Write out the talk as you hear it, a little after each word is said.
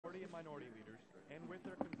and minority leaders, and with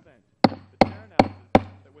their consent, the Chair announces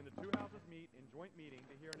that when the two houses meet in joint meeting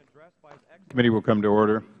to hear an address by His Excellency Committee will come to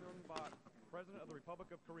order. President of the Republic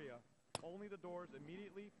of Korea, only the doors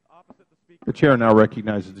immediately opposite the Speaker. The Chair now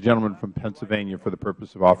recognizes the gentleman from Pennsylvania for the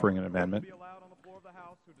purpose of offering an amendment.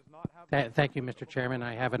 Thank you, Mr. Chairman.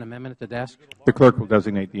 I have an amendment at the desk. The clerk will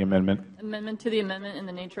designate the amendment. Amendment to the amendment in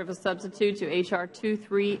the nature of a substitute to H.R.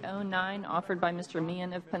 2309, offered by Mr.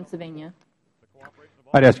 Meehan of Pennsylvania.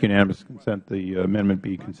 I'd ask unanimous consent the amendment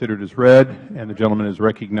be considered as read, and the gentleman is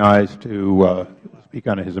recognized to speak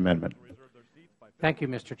on his amendment. Thank you,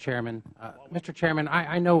 Mr. Chairman. Mr. Chairman,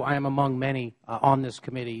 I know I am among many on this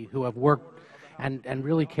committee who have worked and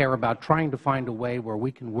really care about trying to find a way where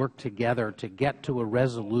we can work together to get to a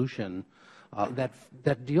resolution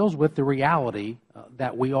that deals with the reality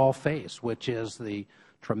that we all face, which is the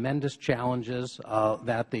tremendous challenges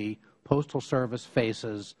that the Postal Service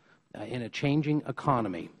faces in a changing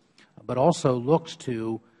economy, but also looks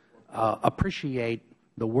to appreciate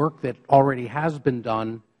the work that already has been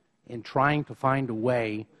done in trying to find a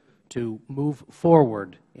way to move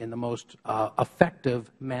forward in the most effective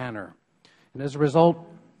manner. And as a result,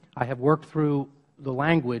 I have worked through the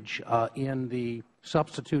language in the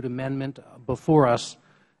substitute amendment before us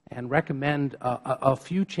and recommend a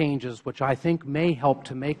few changes which I think may help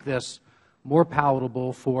to make this more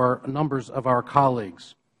palatable for numbers of our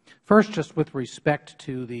colleagues. First, just with respect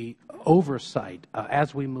to the oversight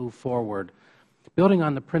as we move forward, building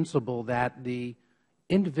on the principle that the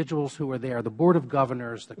individuals who are there, the Board of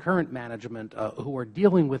Governors, the current management who are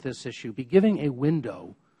dealing with this issue, be giving a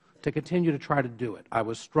window to continue to try to do it. I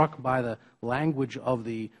was struck by the language of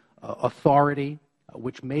the authority,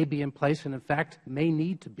 which may be in place and, in fact, may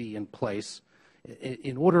need to be in place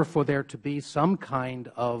in order for there to be some kind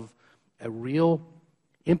of a real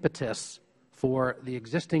impetus for the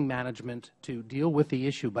existing management to deal with the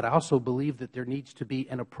issue. But I also believe that there needs to be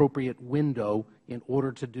an appropriate window in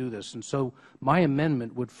order to do this. And so my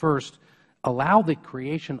amendment would first allow the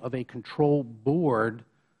creation of a control board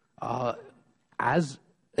as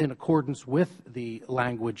in accordance with the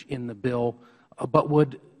language in the bill, but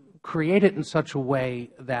would create it in such a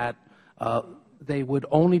way that they would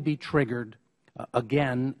only be triggered,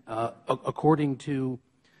 again, according to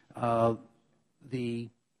the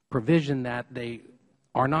provision that they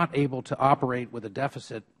are not able to operate with a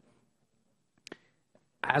deficit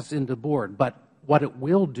as in the board. But what it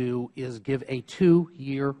will do is give a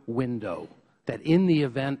 2-year window that in the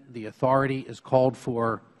event the authority is called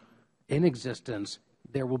for in existence,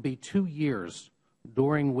 there will be 2 years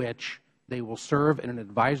during which they will serve in an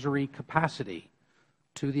advisory capacity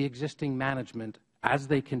to the existing management as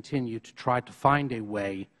they continue to try to find a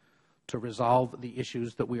way to resolve the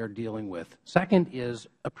issues that we are dealing with. Second is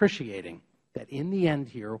appreciating that in the end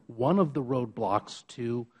here, one of the roadblocks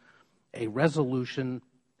to a resolution,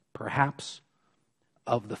 perhaps,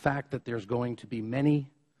 of the fact that there's going to be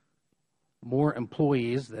many more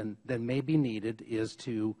employees than may be needed is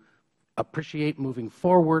to appreciate moving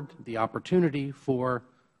forward the opportunity for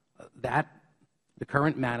the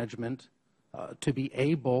current management to be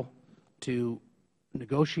able to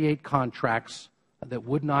negotiate contracts that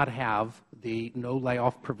would not have the no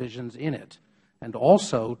layoff provisions in it, and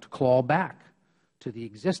also to claw back to the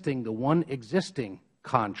one existing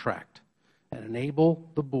contract and enable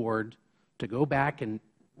the board to go back and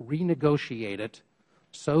renegotiate it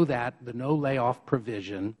so that the no layoff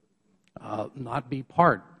provision not be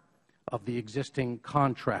part of the existing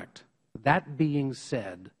contract. That being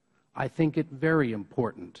said, I think it very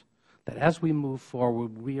important that as we move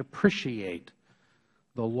forward, we appreciate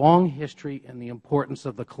the long history and the importance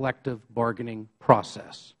of the collective bargaining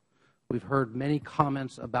process. We've heard many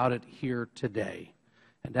comments about it here today.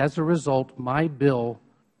 And as a result, my bill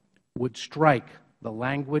would strike the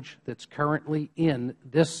language that's currently in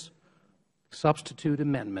this substitute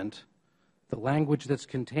amendment, the language that's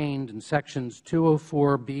contained in sections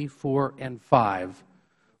 204B, 4, and 5,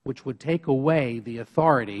 which would take away the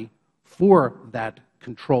authority for that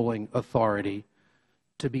controlling authority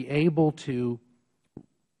to be able to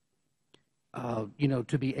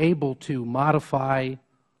modify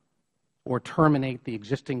or terminate the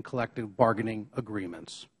existing collective bargaining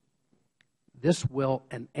agreements. This will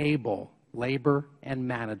enable labor and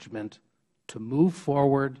management to move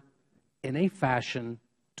forward in a fashion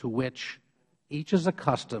to which each is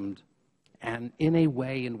accustomed and in a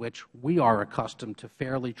way in which we are accustomed to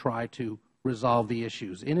fairly try to resolve the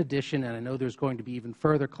issues. In addition, and I know there's going to be even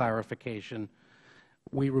further clarification,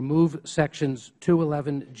 we remove sections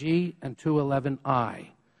 211G and 211I.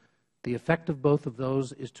 The effect of both of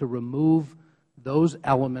those is to remove those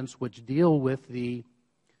elements which deal with the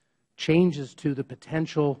changes to the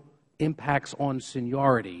potential impacts on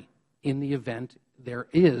seniority in the event there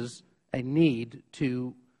is a need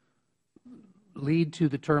to lead to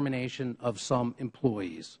the termination of some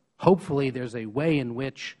employees. Hopefully, there's a way in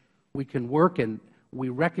which we can work, and we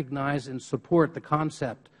recognize and support the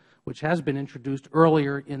concept, which has been introduced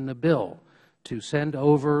earlier in the bill, to send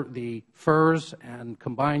over the FERS and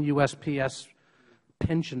combined USPS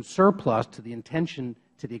pension surplus to the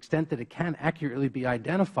extent that it can accurately be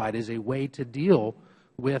identified as a way to deal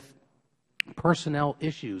with personnel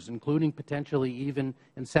issues, including potentially even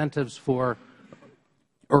incentives for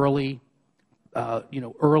early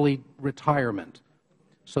retirement.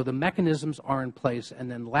 So the mechanisms are in place. And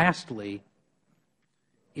then lastly,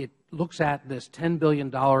 it looks at this $10 billion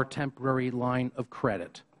temporary line of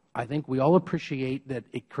credit. I think we all appreciate that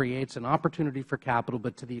it creates an opportunity for capital,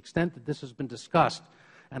 but to the extent that this has been discussed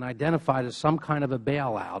and identified as some kind of a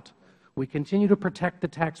bailout, we continue to protect the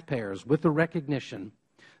taxpayers with the recognition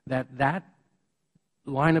that that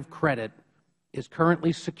line of credit is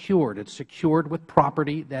currently secured. It's secured with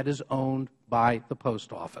property that is owned by the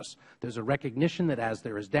Post Office. There's a recognition that as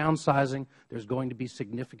there is downsizing, there's going to be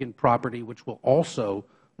significant property which will also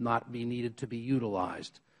not be needed to be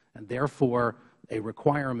utilized, and therefore a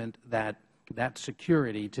requirement that that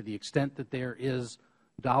security, to the extent that there is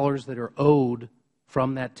dollars that are owed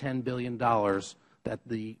from that $10 billion, that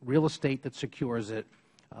the real estate that secures it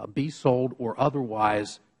be sold or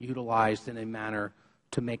otherwise utilized in a manner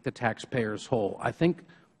to make the taxpayers whole. I think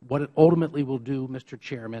what it ultimately will do, Mr.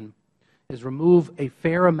 Chairman, is remove a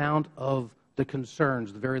fair amount of the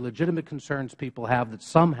concerns, the very legitimate concerns people have that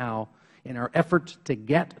somehow, in our effort to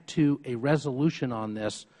get to a resolution on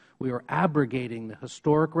this, we are abrogating the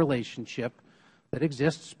historic relationship that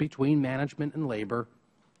exists between management and labor,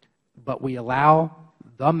 but we allow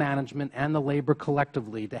the management and the labor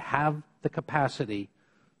collectively to have the capacity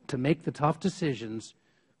to make the tough decisions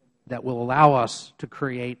that will allow us to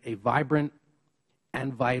create a vibrant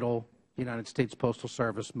and vital United States Postal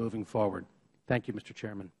Service moving forward. Thank you, Mr.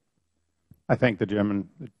 Chairman. I thank the gentleman.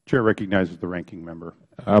 The Chair recognizes the ranking member.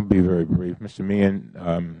 I'll be very brief. Mr. Meehan,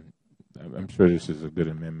 I'm sure this is a good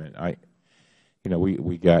amendment.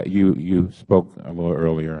 We got you spoke a little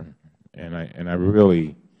earlier, and I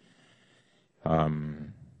really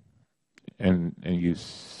and you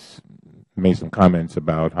made some comments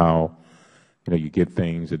about how you get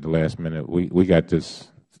things at the last minute. We got this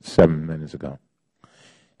 7 minutes ago,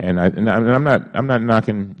 and I'm not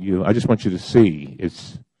knocking you. I just want you to see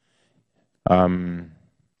it's and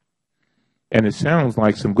it sounds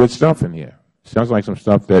like some good stuff in here. It sounds like some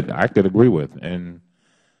stuff that I could agree with, and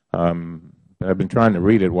I've been trying to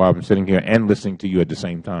read it while I'm sitting here and listening to you at the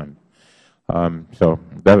same time. So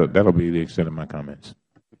that'll be the extent of my comments.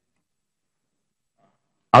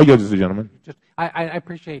 I'll yield to the gentleman. I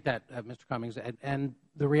appreciate that, Mr. Cummings. And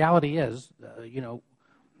the reality is,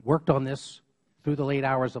 worked on this through the late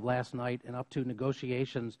hours of last night and up to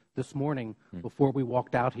negotiations this morning before we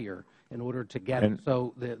walked out here in order to get it.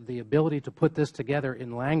 So the ability to put this together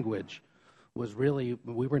in language was really,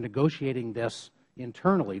 we were negotiating this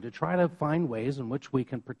internally to try to find ways in which we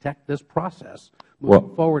can protect this process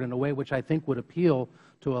moving forward in a way which I think would appeal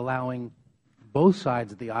to allowing both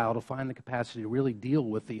sides of the aisle to find the capacity to really deal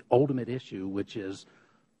with the ultimate issue, which is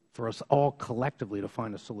for us all collectively to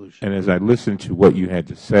find a solution. And as I listened to what you had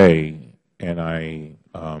to say, and I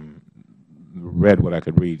read what I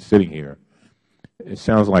could read sitting here, it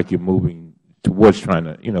sounds like you're moving towards trying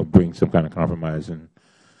to, bring some kind of compromise. And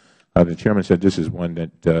the chairman said this is one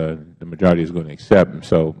that the majority is going to accept.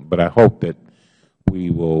 So, but I hope that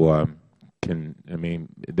we will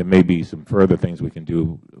there may be some further things we can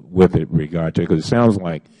do with it regard to it, because it sounds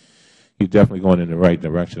like you're definitely going in the right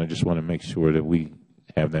direction. I just want to make sure that we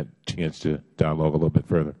have that chance to dialogue a little bit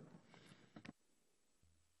further.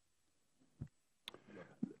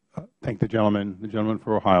 Thank the gentleman. The gentleman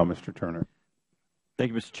for Ohio, Mr. Turner.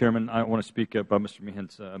 Thank you, Mr. Chairman. I want to speak about Mr.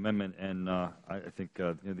 Meehan's amendment, and I think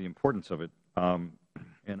the importance of it. And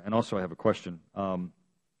also I have a question.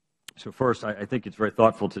 So first, I think it's very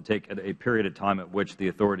thoughtful to take a period of time at which the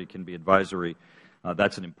authority can be advisory.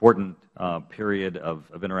 That's an important period of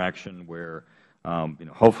interaction where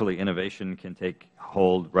hopefully innovation can take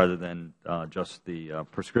hold rather than just the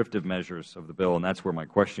prescriptive measures of the bill, and that's where my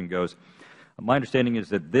question goes. My understanding is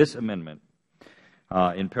that this amendment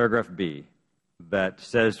in paragraph B that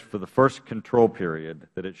says for the first control period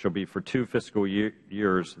that it shall be for 2 fiscal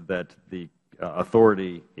years that the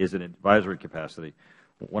authority is in advisory capacity.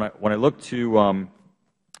 When I look to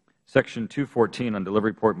Section 214 on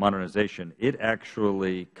delivery port modernization, it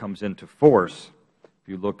actually comes into force. If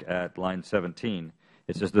you look at line 17,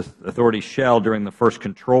 it says the authority shall, during the first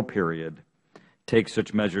control period, take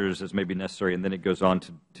such measures as may be necessary, and then it goes on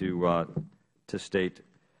to state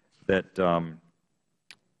that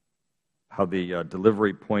how the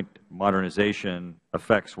delivery point modernization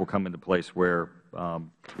effects will come into place where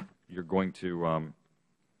you're going to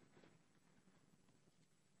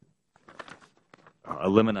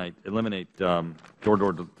eliminate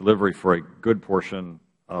door-to-door delivery for a good portion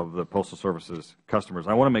of the Postal Service's customers.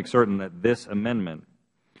 I want to make certain that this amendment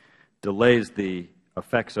delays the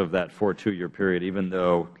effects of that for a 2-year period, even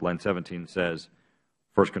though line 17 says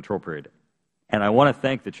first control period. And I want to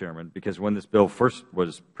thank the Chairman, because when this bill first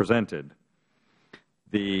was presented,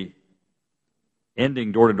 the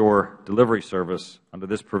ending door-to-door delivery service under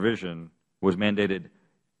this provision was mandated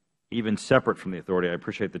even separate from the authority. I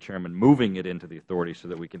appreciate the Chairman moving it into the authority so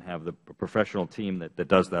that we can have the professional team that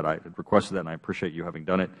does that. I requested that, and I appreciate you having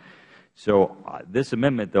done it. So this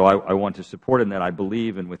amendment, though, I want to support in that I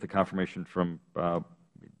believe, and with the confirmation from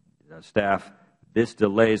staff, this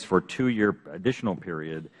delays for a 2-year additional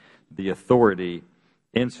period the authority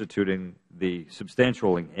instituting the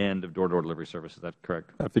substantial end of door-to-door delivery service. Is that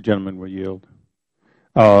correct? If the gentleman will yield.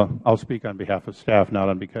 I'll speak on behalf of staff, not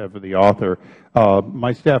on behalf of the author.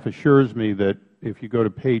 My staff assures me that if you go to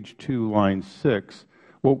page 2, line 6,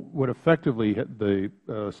 what effectively the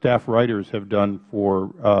staff writers have done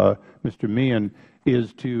for Mr. Meehan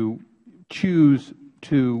is to choose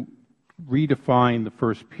to redefine the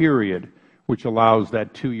first period, which allows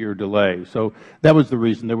that 2-year delay. So that was the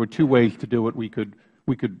reason. There were 2 ways to do it. We could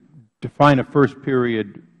define a first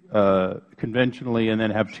period conventionally and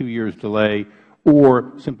then have 2 years delay,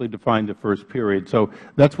 or simply define the first period. So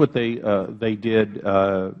that's what they did,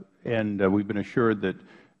 and we've been assured that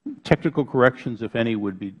technical corrections, if any,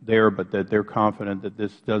 would be there, but that they're confident that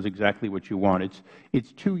this does exactly what you want.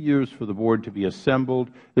 It's 2 years for the board to be assembled.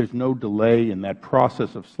 There's no delay in that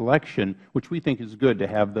process of selection, which we think is good to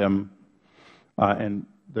have them. And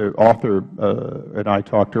the author and I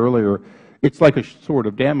talked earlier. It's like a sword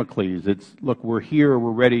of Damocles. It's, look, we're here, we're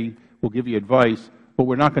ready, we'll give you advice, but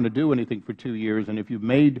we're not going to do anything for 2 years. And if you've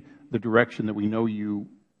made the direction that we know you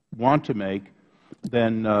want to make,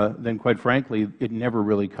 then quite frankly, it never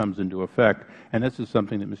really comes into effect. And this is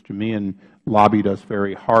something that Mr. Meehan lobbied us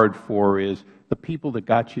very hard for, is the people that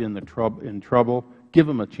got you in trouble, give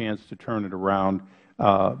them a chance to turn it around,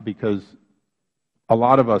 because a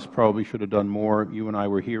lot of us probably should have done more. You and I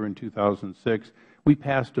were here in 2006. We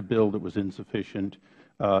passed a bill that was insufficient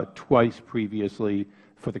twice previously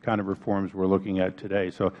for the kind of reforms we're looking at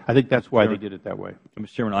today. So I think that's why they did it that way.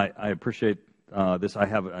 Mr. Chairman, I appreciate this. I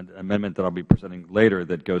have an amendment that I'll be presenting later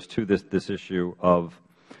that goes to this issue of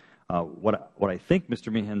what I think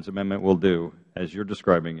Mr. Meehan's amendment will do, as you're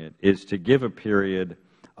describing it, is to give a period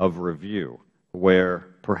of review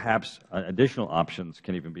where perhaps additional options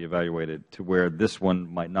can even be evaluated, to where this one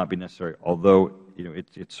might not be necessary, although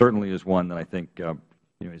it certainly is one that I think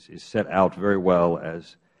is set out very well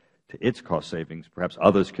as to its cost savings. Perhaps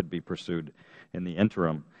others could be pursued in the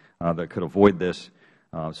interim that could avoid this.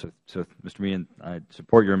 So, Mr. Meehan, I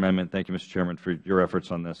support your amendment. Thank you, Mr. Chairman, for your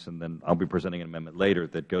efforts on this. And then I'll be presenting an amendment later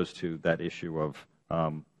that goes to that issue of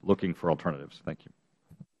looking for alternatives. Thank you.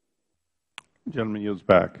 The gentleman yields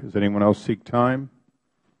back. Does anyone else seek time?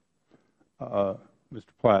 Mr.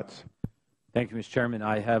 Platts. Thank you, Mr. Chairman.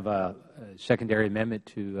 I have a secondary amendment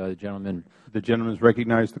to the gentleman. The gentleman is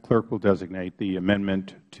recognized. The clerk will designate the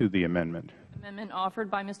amendment to the amendment. Amendment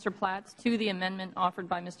offered by Mr. Platts to the amendment offered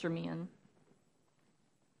by Mr. Meehan.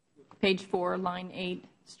 Page 4, line 8,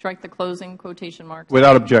 strike the closing quotation marks.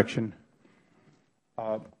 Without objection.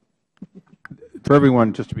 For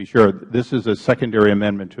everyone, just to be sure, this is a secondary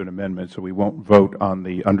amendment to an amendment, so we won't vote on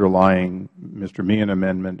the underlying Mr. Meehan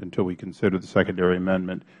amendment until we consider the secondary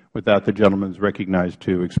amendment. With that, the gentleman is recognized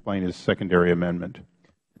to explain his secondary amendment.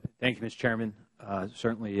 Thank you, Mr. Chairman.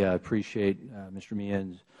 Certainly appreciate Mr.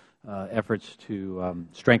 Meehan's efforts to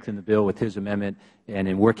strengthen the bill with his amendment, and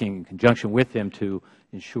in working in conjunction with him to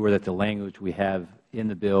ensure that the language we have in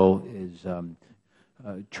the bill is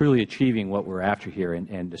truly achieving what we're after here.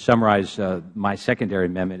 And to summarize, my secondary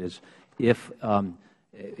amendment is, if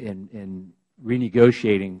in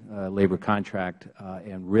renegotiating a labor contract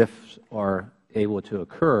and RIFs are able to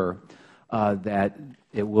occur, that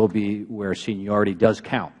it will be where seniority does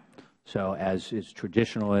count. So as is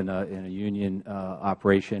traditional in a union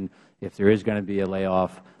operation, if there is going to be a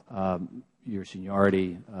layoff, your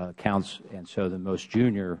seniority counts, and so the most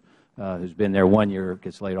junior who's been there 1 year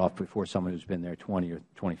gets laid off before someone who's been there 20 or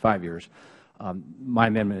 25 years. My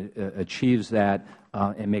amendment achieves that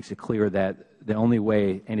and makes it clear that the only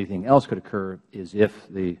way anything else could occur is if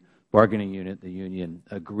the bargaining unit, the union,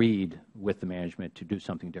 agreed with the management to do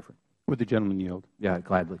something different. Would the gentleman yield? Yeah,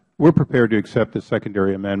 gladly. We're prepared to accept the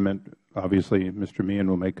secondary amendment. Obviously, Mr. Meehan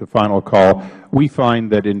will make a final call. We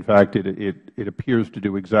find that, in fact, it appears to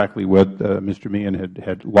do exactly what Mr. Meehan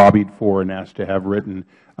had lobbied for and asked to have written.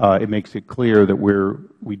 It makes it clear that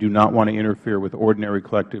we do not want to interfere with ordinary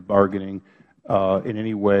collective bargaining in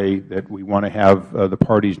any way, that we want to have the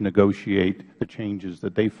parties negotiate the changes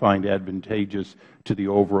that they find advantageous to the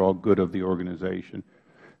overall good of the organization.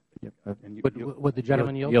 Would the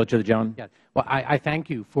gentleman yield? Yield to the gentleman. Yeah. Well, I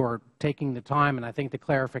thank you for taking the time, and I think the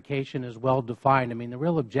clarification is well defined. I mean, the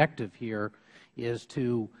real objective here is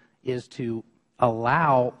to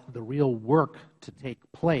allow the real work to take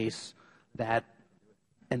place that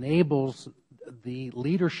enables the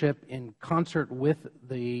leadership in concert with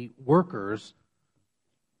the workers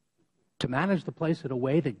to manage the place in a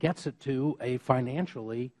way that gets it to a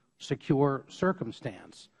financially secure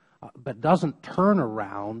circumstance, but doesn't turn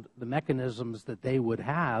around the mechanisms that they would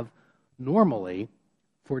have normally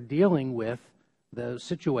for dealing with the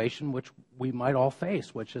situation which we might all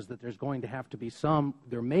face, which is that there's going to have to be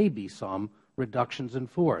there may be some reductions in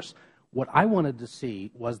force. What I wanted to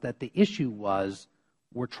see was that the issue was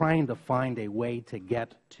we're trying to find a way to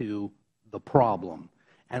get to the problem.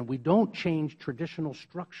 And we don't change traditional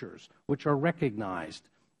structures which are recognized.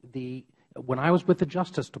 When I was with the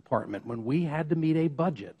Justice Department, when we had to meet a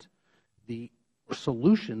budget, the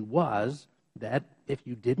solution was that if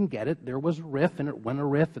you didn't get it, there was a RIF, and it went a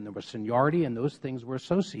RIF, and there was seniority, and those things were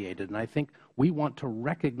associated. And I think we want to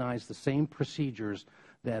recognize the same procedures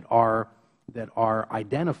that are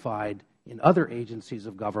identified in other agencies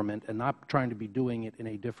of government, and not trying to be doing it in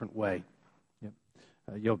a different way. Yep.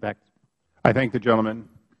 Yield back. I thank the gentleman.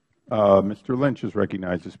 Mr. Lynch is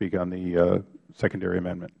recognized to speak on the secondary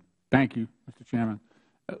amendment. Thank you, Mr. Chairman.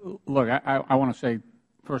 Look, I want to say,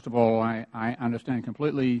 first of all, I understand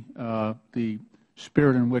completely the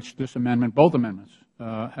spirit in which this amendment, both amendments,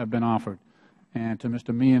 have been offered. And to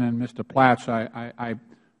Mr. Meehan and Mr. Platts, I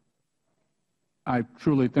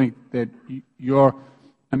truly think that your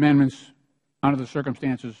amendments, under the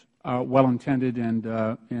circumstances, are well intended, and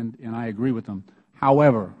I agree with them.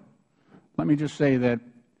 However, let me just say that,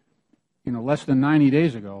 less than 90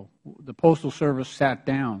 days ago, the Postal Service sat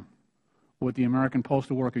down with the American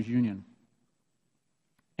Postal Workers Union,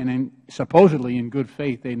 and supposedly in good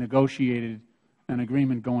faith, they negotiated an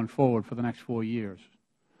agreement going forward for the next 4 years.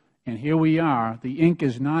 And here we are. The ink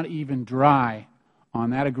is not even dry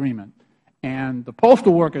on that agreement. And the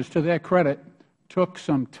postal workers, to their credit, took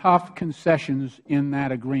some tough concessions in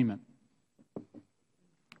that agreement.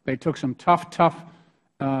 They took some tough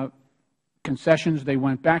concessions. They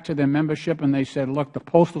went back to their membership and they said, look, the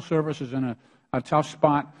Postal Service is in a tough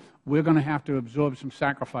spot. We're going to have to absorb some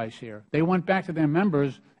sacrifice here. They went back to their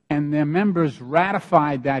members, and their members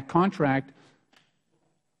ratified that contract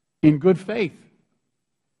in good faith.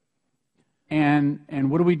 And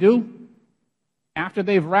what do? After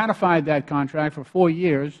they've ratified that contract for 4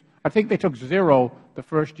 years, I think they took 0 the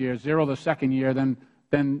first year, 0 the second year, then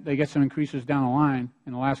they get some increases down the line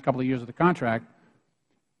in the last couple of years of the contract.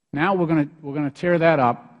 Now we're going to tear that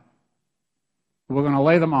up. We're going to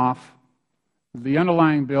lay them off. The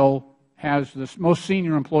underlying bill has the most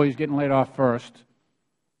senior employees getting laid off first,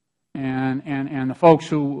 and the folks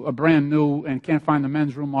who are brand new and can't find the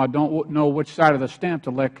men's room or don't know which side of the stamp to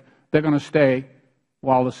lick, they're going to stay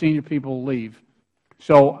while the senior people leave.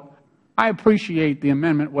 So I appreciate the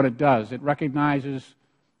amendment, what it does. It recognizes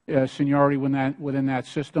seniority within that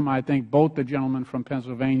system. I think both the gentlemen from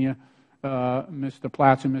Pennsylvania, Mr.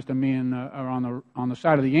 Platts and Mr. Meehan, are on the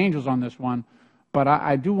side of the angels on this one. But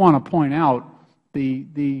I do want to point out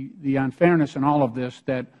the unfairness in all of this,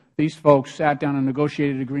 that these folks sat down and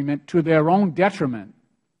negotiated an agreement to their own detriment.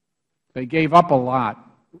 They gave up a lot.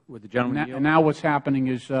 Would the gentleman yield? And now what's happening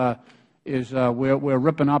is we're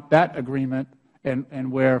ripping up that agreement,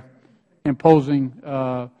 and we're imposing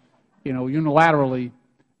unilaterally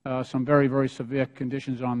some very, very severe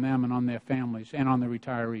conditions on them and on their families and on the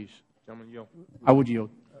retirees. Gentleman yield. I would yield.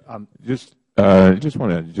 Just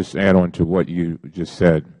want to add on to what you just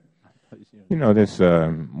said. This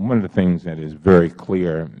one of the things that is very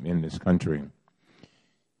clear in this country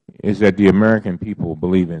is that the American people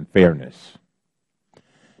believe in fairness.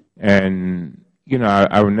 And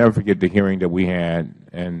I will never forget the hearing that we had,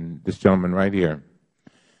 and this gentleman right here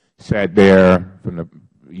sat there from the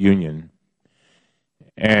union,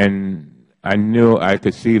 and I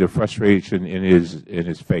could see the frustration in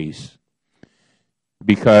his face,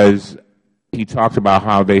 because he talked about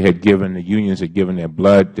how the unions had given their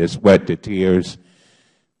blood, their sweat, their tears,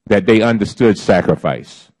 that they understood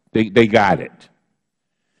sacrifice. They got it.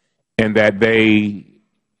 And that they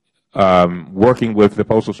working with the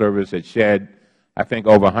Postal Service had shed, I think,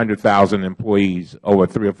 over 100,000 employees over a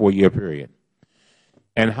 3 or 4 year period,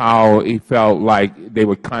 and how he felt like they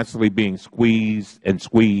were constantly being squeezed and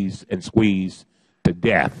squeezed and squeezed to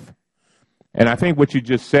death. And I think what you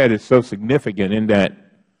just said is so significant in that,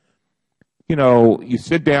 you know, you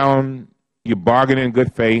sit down, you bargain in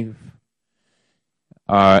good faith.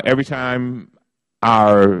 Every time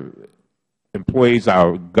our employees,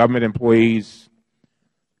 our government employees,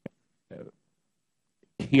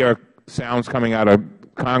 hear sounds coming out of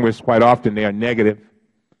Congress, quite often they are negative.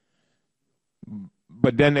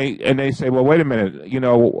 But then they say, well, wait a minute, you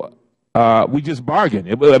know, we just bargained.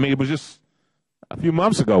 It was just a few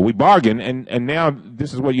months ago. We bargained, and now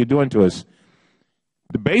this is what you're doing to us.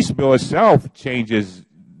 The base bill itself changes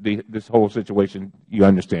this whole situation, you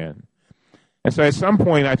understand. And so at some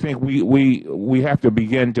point, I think we have to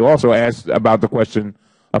begin to also ask about the question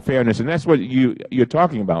of fairness. And that's what you're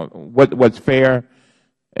talking about, what's fair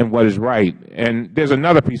and what is right. And there's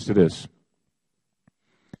another piece to this.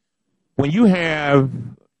 When you have,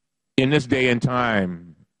 in this day and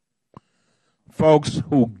time, folks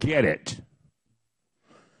who get it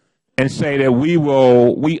and say that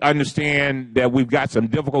we understand that we've got some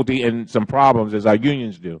difficulty and some problems, as our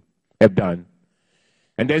unions have done,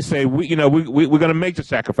 and they say, we're going to make the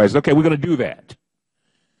sacrifices. Okay, we're going to do that.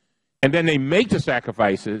 And then they make the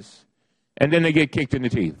sacrifices, and then they get kicked in the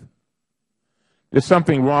teeth. There's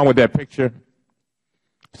something wrong with that picture,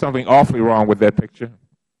 something awfully wrong with that picture.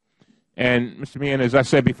 And, Mr. Meehan, as I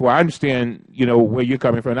said before, I understand, where you're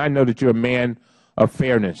coming from, and I know that you're a man of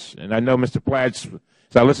fairness. And I know Mr. Platts,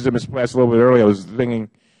 as I listened to Mr. Platts a little bit earlier, I was thinking,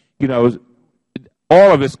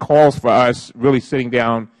 all of this calls for us really sitting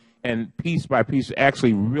down and piece by piece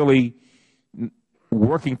actually really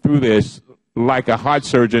working through this like a heart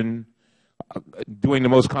surgeon doing the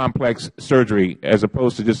most complex surgery, as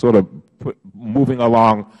opposed to just sort of moving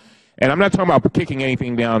along. And I'm not talking about kicking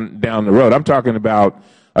anything down the road. I'm talking about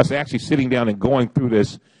us actually sitting down and going through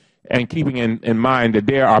this and keeping in mind that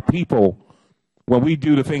there are people, when we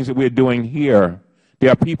do the things that we're doing here,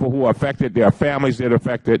 there are people who are affected, there are families that are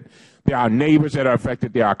affected, there are neighbors that are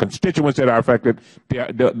affected, there are constituents that are affected,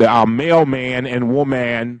 there are mailman and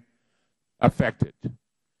woman affected.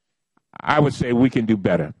 I would say we can do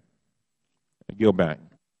better. I yield back.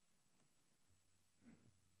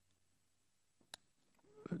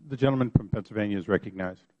 The gentleman from Pennsylvania is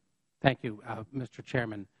recognized. Thank you, Mr.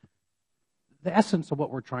 Chairman. The essence of what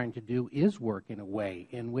we're trying to do is work in a way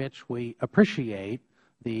in which we appreciate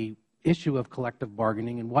the issue of collective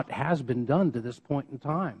bargaining and what has been done to this point in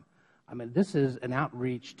time. I mean, this is an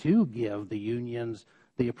outreach to give the unions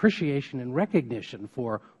the appreciation and recognition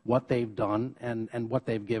for what they've done and what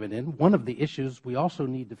they've given in. One of the issues we also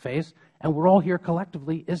need to face, and we're all here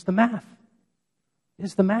collectively, is the math.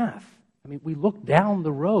 I mean, we look down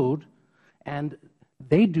the road, and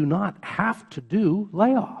they do not have to do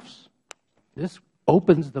layoffs. This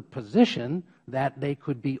opens the position that they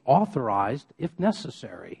could be authorized if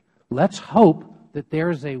necessary. Let's hope that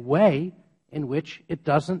there's a way in which it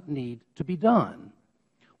doesn't need to be done.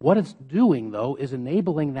 What it's doing, though, is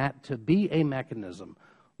enabling that to be a mechanism.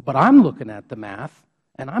 But I'm looking at the math,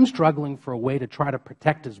 and I'm struggling for a way to try to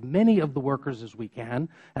protect as many of the workers as we can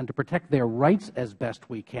and to protect their rights as best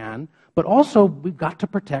we can. But also, we've got to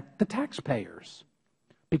protect the taxpayers.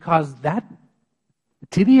 Because that,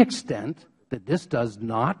 to the extent that this does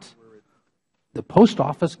not, the Post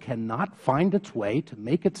Office cannot find its way to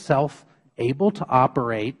make itself able to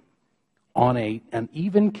operate on an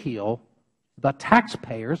even keel, the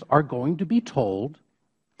taxpayers are going to be told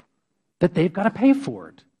that they've got to pay for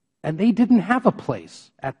it. And they didn't have a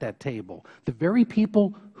place at that table. The very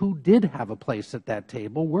people who did have a place at that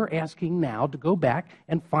table, we're asking now to go back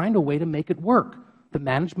and find a way to make it work. The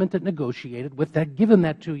management that negotiated with that, given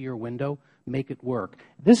that 2-year window, make it work.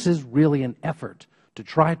 This is really an effort to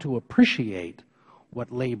try to appreciate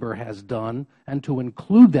what labor has done and to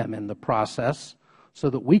include them in the process so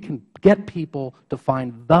that we can get people to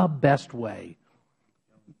find the best way.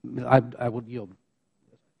 I would yield.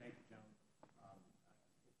 Thank you,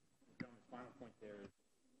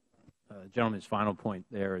 gentleman. Gentleman's final point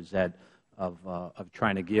there is that of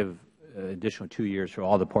trying to give additional 2 years for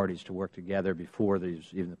all the parties to work together before there's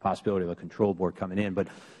even the possibility of a control board coming in. But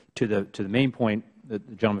to the main point that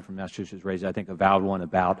the gentleman from Massachusetts raised, I think a valid one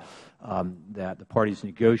about that the parties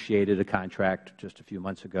negotiated a contract just a few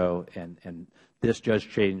months ago, and this just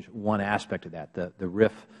changed one aspect of that, the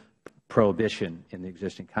RIF prohibition in the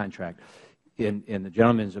existing contract. In the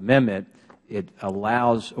gentleman's amendment, it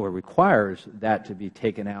allows or requires that to be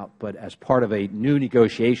taken out, but as part of a new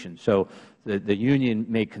negotiation. So the union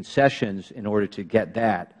made concessions in order to get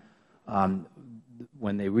that,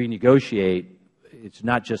 when they renegotiate, it's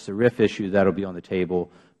not just the RIF issue that will be on the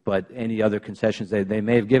table, but any other concessions they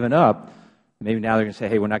may have given up. Maybe now they're going to say,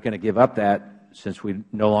 hey, we're not going to give up that since we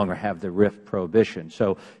no longer have the RIF prohibition.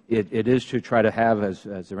 So it is to try to have, as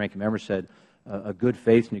the ranking member said, a good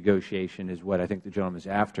faith negotiation is what I think the gentleman is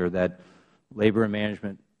after, that labor and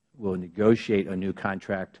management will negotiate a new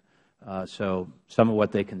contract. So some of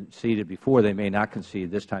what they conceded before, they may not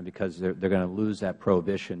concede this time because they're going to lose that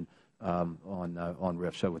prohibition on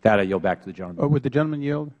RIF. So with that, I yield back to the gentleman. Would the gentleman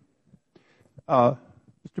yield? Mr.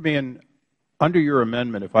 Meehan, under your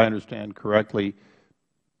amendment, if I understand correctly,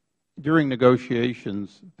 during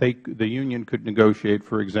negotiations, the union could negotiate,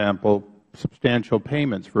 for example, substantial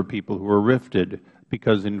payments for people who were RIFted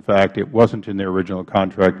because, in fact, it wasn't in their original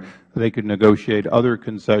contract. They could negotiate other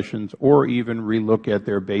concessions or even relook at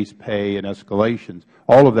their base pay and escalations.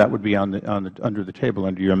 All of that would be under the table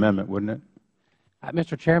under your amendment, wouldn't it?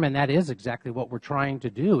 Mr. Chairman, that is exactly what we're trying to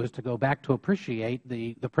do, is to go back to appreciate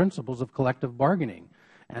the principles of collective bargaining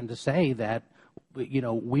and to say that,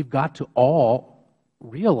 we've got to all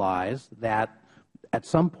realize that at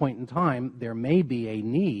some point in time there may be a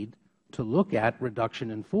need to look at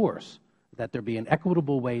reduction in force, that there be an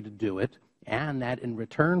equitable way to do it, and that in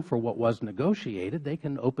return for what was negotiated, they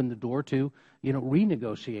can open the door to,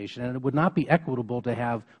 renegotiation. And it would not be equitable to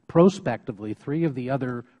have prospectively 3 of the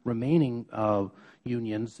other remaining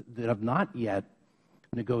unions that have not yet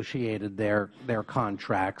negotiated their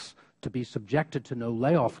contracts to be subjected to no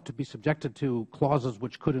layoff, to be subjected to clauses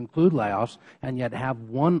which could include layoffs, and yet have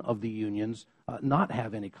one of the unions not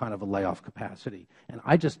have any kind of a layoff capacity. And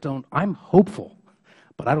I just don't, I'm hopeful,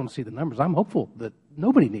 but I don't see the numbers. I'm hopeful that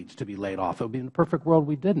nobody needs to be laid off. It would be in a perfect world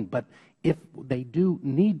we didn't. But if they do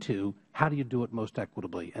need to, how do you do it most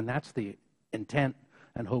equitably? And that's the intent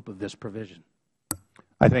and hope of this provision.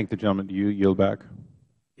 I thank the gentleman. Do you yield back?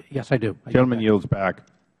 Yes, I do. The gentleman yields back.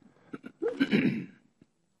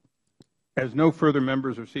 As no further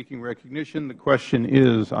members are seeking recognition, the question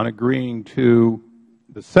is on agreeing to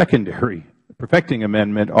the secondary perfecting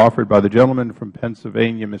amendment offered by the gentleman from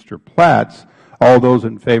Pennsylvania, Mr. Platts. All those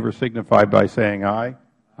in favor signify by saying aye.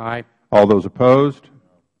 Aye. All those opposed?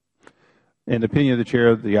 In the opinion of the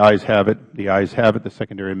Chair, the ayes have it. The ayes have it. The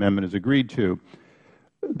secondary amendment is agreed to.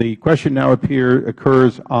 The question now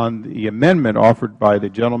occurs on the amendment offered by the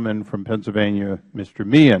gentleman from Pennsylvania, Mr.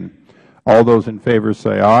 Meehan. All those in favor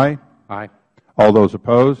say aye. Aye. All those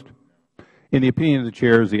opposed? In the opinion of the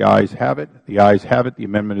Chair, the ayes have it. The ayes have it. The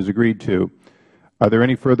amendment is agreed to. Are there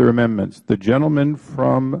any further amendments? The gentleman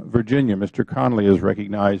from Virginia, Mr. Connolly, is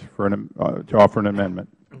recognized for to offer an amendment.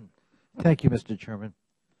 Thank you, Mr. Chairman.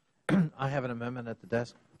 I have an amendment at the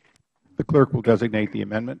desk. The clerk will designate the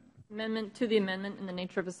amendment. Amendment to the amendment in the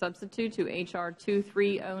nature of a substitute to H.R.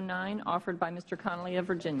 2309, offered by Mr. Connolly of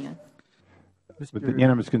Virginia. With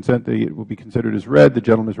unanimous consent, it will be considered as read. The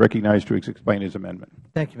gentleman is recognized to explain his amendment.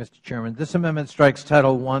 Thank you, Mr. Chairman. This amendment strikes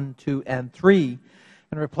Title I, II, and III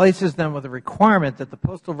and replaces them with a requirement that the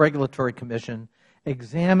Postal Regulatory Commission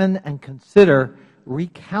examine and consider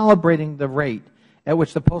recalibrating the rate at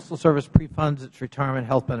which the Postal Service pre-funds its retirement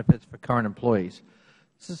health benefits for current employees.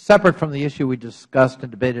 This is separate from the issue we discussed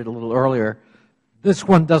and debated a little earlier. This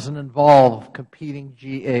one doesn't involve competing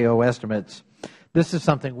GAO estimates. This is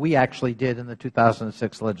something we actually did in the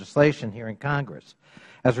 2006 legislation here in Congress.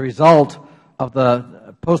 As a result of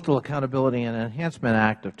the Postal Accountability and Enhancement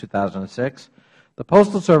Act of 2006, the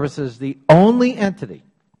Postal Service is the only entity,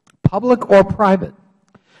 public or private,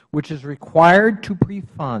 which is required to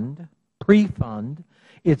pre-fund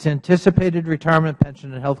its anticipated retirement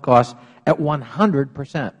pension and health costs at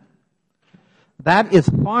 100%. That is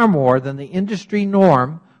far more than the industry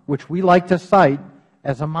norm, which we like to cite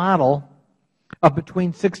as a model of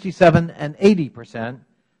between 67 and 80%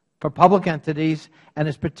 for public entities, and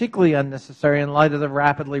is particularly unnecessary in light of the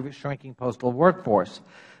rapidly shrinking postal workforce.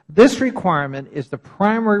 This requirement is the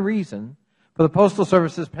primary reason for the Postal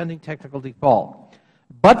Service's pending technical default.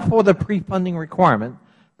 But for the pre-funding requirement,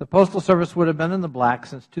 the Postal Service would have been in the black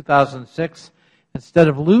since 2006 instead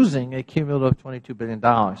of losing a cumulative $22 billion.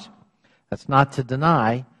 That's not to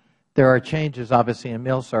deny there are changes, obviously, in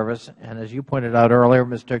mail service, and as you pointed out earlier,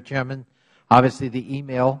 Mr. Chairman, obviously the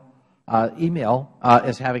email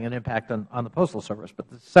is having an impact on the Postal Service, but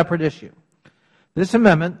it's a separate issue. This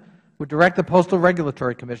amendment would direct the Postal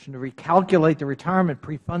Regulatory Commission to recalculate the retirement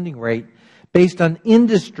pre-funding rate based on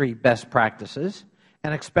industry best practices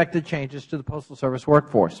and expected changes to the Postal Service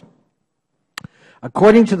workforce.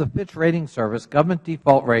 According to the Fitch Rating Service, government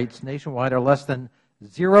default rates nationwide are less than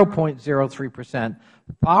 0.03%,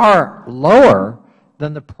 far lower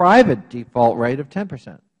than the private default rate of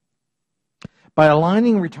 10%. By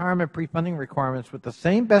aligning retirement pre-funding requirements with the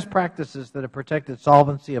same best practices that have protected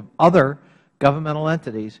solvency of other governmental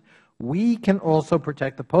entities, we can also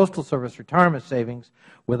protect the Postal Service retirement savings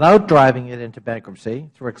without driving it into bankruptcy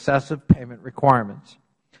through excessive payment requirements.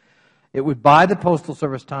 It would buy the Postal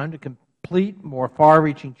Service time to complete more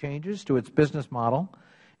far-reaching changes to its business model,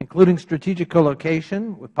 including strategic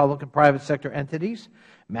co-location with public and private sector entities,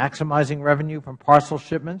 maximizing revenue from parcel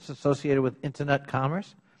shipments associated with Internet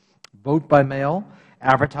commerce, vote by mail,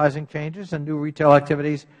 advertising changes, and new retail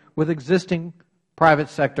activities with existing private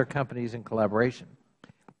sector companies in collaboration.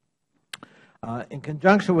 In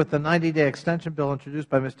conjunction with the 90-day extension bill introduced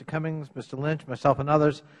by Mr. Cummings, Mr. Lynch, myself, and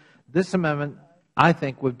others, this amendment, I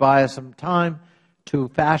think, would buy us some time to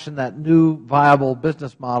fashion that new viable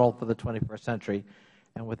business model for the 21st century.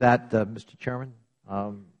 And with that, Mr. Chairman,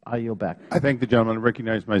 I yield back. I thank the gentleman and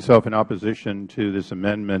recognize myself in opposition to this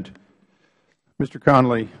amendment. Mr.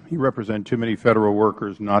 Connolly, you represent too many Federal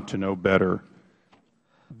workers not to know better.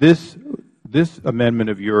 This amendment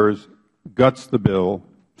of yours guts the bill,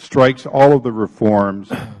 strikes all of the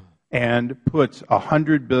reforms, and puts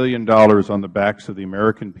 $100 billion on the backs of the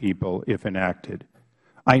American people if enacted.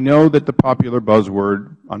 I know that the popular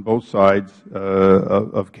buzzword on both sides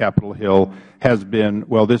of Capitol Hill has been,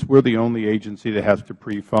 well, we're the only agency that has to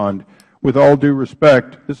pre-fund. With all due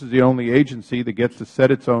respect, this is the only agency that gets to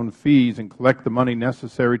set its own fees and collect the money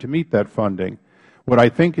necessary to meet that funding. What I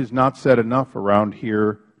think is not said enough around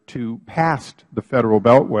here to past the Federal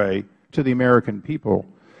Beltway to the American people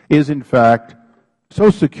is, in fact,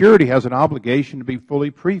 Social Security has an obligation to be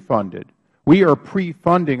fully pre-funded. We are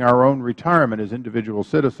pre-funding our own retirement as individual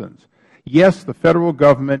citizens. Yes, the Federal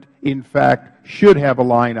Government, in fact, should have a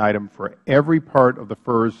line item for every part of the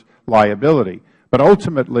FERS liability. But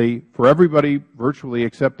ultimately, for everybody virtually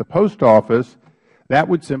except the Post Office, that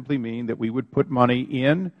would simply mean that we would put money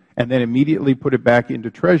in and then immediately put it back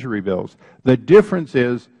into Treasury bills. The difference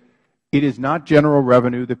is it is not general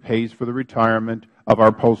revenue that pays for the retirement of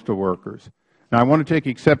our postal workers. Now, I want to take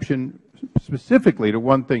exception specifically to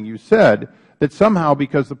one thing you said, that somehow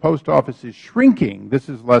because the Post Office is shrinking, this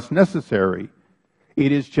is less necessary.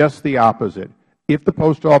 It is just the opposite. If the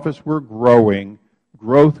Post Office were growing,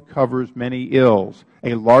 growth covers many ills.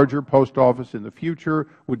 A larger Post Office in the future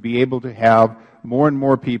would be able to have more and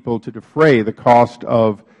more people to defray the cost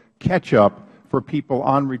of catch-up for people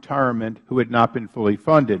on retirement who had not been fully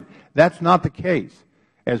funded. That's not the case.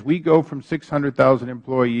 As we go from 600,000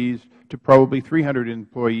 employees to probably 300,000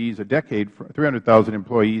 employees a decade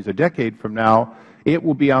from now, it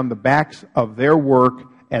will be on the backs of their work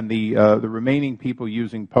and the remaining people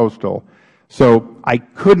using postal. So I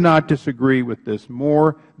could not disagree with this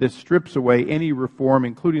more. This strips away any reform,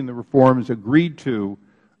 including the reforms agreed to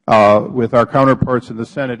with our counterparts in the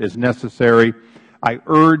Senate as necessary. I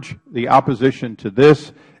urge the opposition to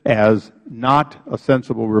this as not a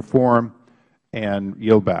sensible reform and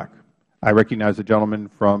yield back. I recognize the gentleman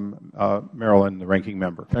from Maryland, the ranking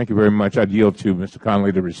member. Thank you very much. I yield to Mr.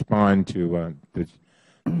 Connolly to respond to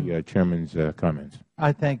the Chairman's comments.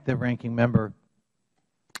 I thank the ranking member.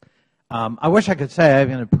 I wish I could say I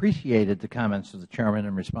even appreciated the comments of the Chairman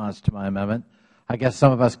in response to my amendment. I guess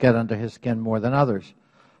some of us get under his skin more than others.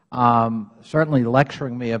 Certainly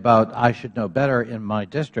lecturing me about I should know better in my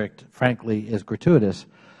district, frankly, is gratuitous.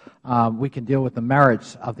 We can deal with the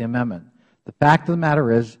merits of the amendment. The fact of the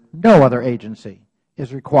matter is no other agency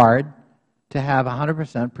is required to have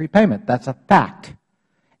 100% prepayment. That's a fact.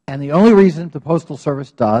 And the only reason the Postal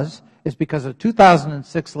Service does is because of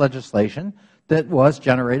 2006 legislation that was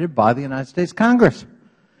generated by the United States Congress.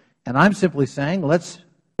 And I'm simply saying let's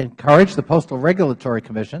encourage the Postal Regulatory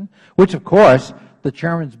Commission, which, of course, the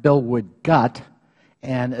Chairman's bill would gut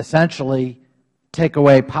and essentially take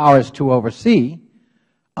away powers to oversee,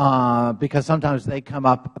 because sometimes they come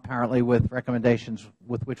up apparently with recommendations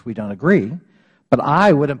with which we don't agree. But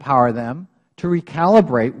I would empower them to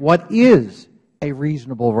recalibrate what is a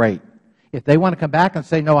reasonable rate. If they want to come back and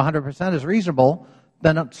say, no, 100% is reasonable,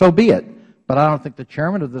 then so be it. But I don't think the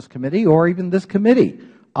Chairman of this committee or even this committee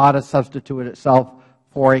ought to substitute itself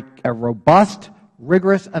for a robust,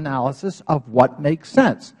 rigorous analysis of what makes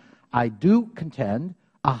sense. I do contend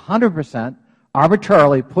 100%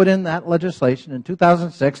 arbitrarily put in that legislation in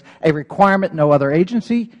 2006 a requirement no other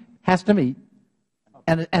agency has to meet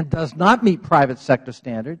and does not meet private sector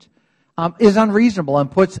standards is unreasonable and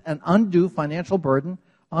puts an undue financial burden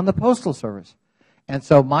on the Postal Service. And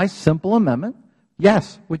so my simple amendment,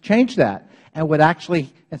 yes, would change that and would actually,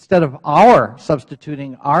 instead of our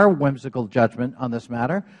substituting our whimsical judgment on this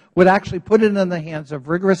matter, would actually put it in the hands of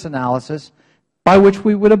rigorous analysis by which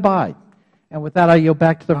we would abide. And with that, I yield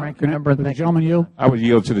back to the ranking member. The gentleman yield? I would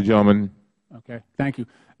yield to the gentleman Okay, thank you.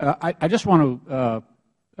 I just want to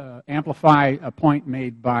amplify a point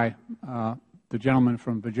made by the gentleman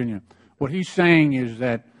from Virginia. What he's saying is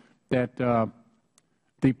that the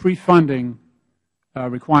pre-funding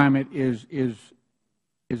requirement is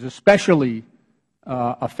especially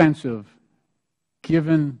offensive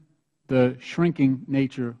given the shrinking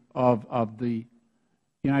nature of the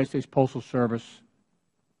United States Postal Service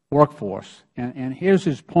workforce. And here's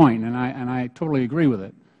his point, and I totally agree with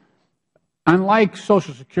it. Unlike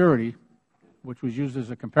Social Security, which was used as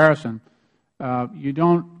a comparison, you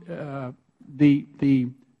don't the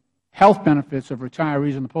health benefits of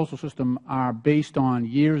retirees in the postal system are based on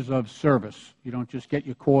years of service. You don't just get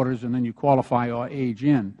your quarters and then you qualify or age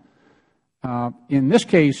in. In this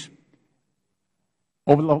case,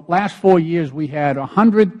 over the last 4 years, we had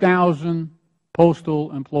 100,000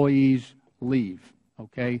 postal employees leave.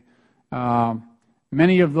 Okay,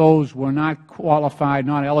 many of those were not qualified,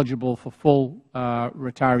 not eligible for full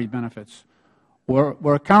retiree benefits.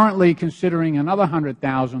 We're currently considering another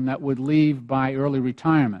 100,000 that would leave by early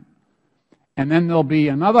retirement, and then there'll be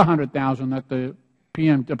another 100,000 that the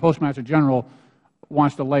Postmaster General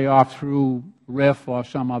wants to lay off through RIF or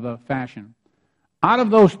some other fashion. Out of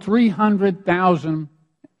those 300,000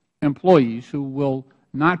 employees who will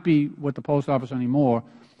not be with the Post Office anymore,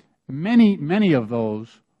 many of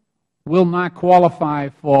those will not qualify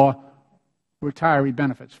for retiree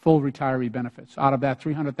benefits, full retiree benefits, out of that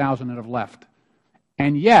 300,000 that have left.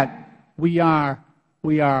 And yet, we are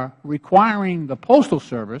requiring the Postal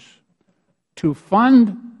Service to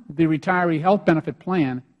fund the retiree health benefit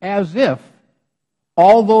plan as if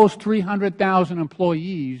all those 300,000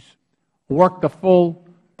 employees worked the full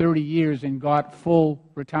 30 years and got full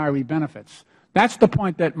retiree benefits. That's the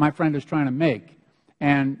point that my friend is trying to make.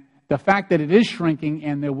 And the fact that it is shrinking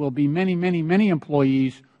and there will be many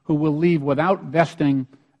employees who will leave without vesting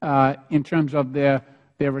in terms of their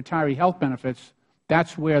retiree health benefits,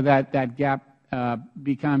 that's where that gap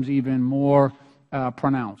becomes even more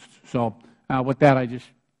pronounced. So with that,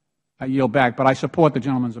 I yield back. But I support the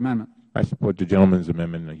gentleman's amendment. I support the gentleman's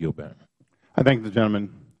amendment and I yield back. I thank the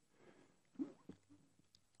gentleman.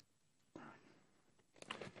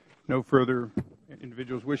 No further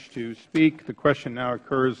individuals wish to speak. The question now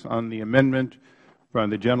occurs on the amendment from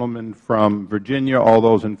the gentleman from Virginia. All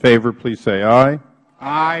those in favor, please say aye.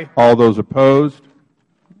 Aye. All those opposed?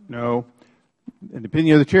 No. In the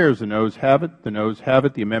opinion of the chairs, the noes have it. The noes have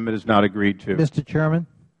it. The amendment is not agreed to. Mr. Chairman?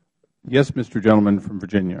 Yes, Mr. Gentleman from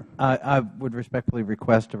Virginia. I would respectfully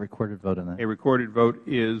request a recorded vote on that. A recorded vote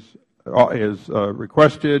is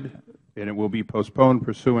requested, and it will be postponed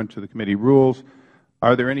pursuant to the committee rules.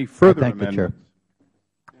 Are there any further amendments?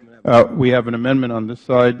 We have an amendment on this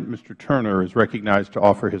side. Mr. Turner is recognized to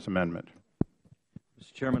offer his amendment.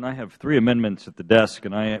 Mr. Chairman, I have 3 amendments at the desk,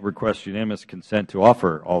 and I request unanimous consent to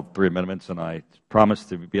offer all 3 amendments, and I promise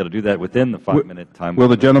to be able to do that within the 5-minute time. Will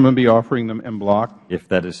the gentleman be offering them en bloc? If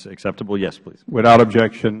that is acceptable, yes, please. Without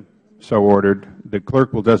objection, so ordered. The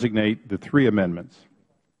clerk will designate the 3 amendments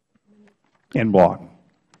en bloc.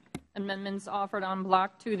 Amendments offered en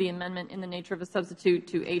bloc to the amendment in the nature of a substitute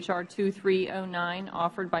to H.R. 2309,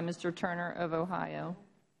 offered by Mr. Turner of Ohio.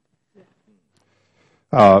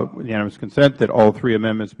 Unanimous consent that all 3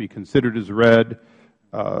 amendments be considered as read,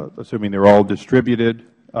 assuming they're all distributed.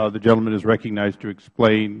 The gentleman is recognized to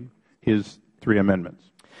explain his 3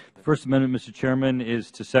 amendments. The first amendment, Mr. Chairman,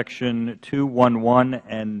 is to Section 211,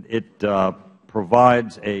 and it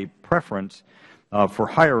provides a preference for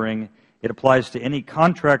hiring. It applies to any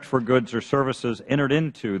contract for goods or services entered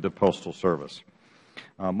into the Postal Service.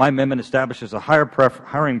 My amendment establishes a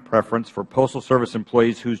hiring preference for Postal Service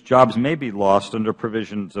employees whose jobs may be lost under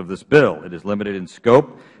provisions of this bill. It is limited in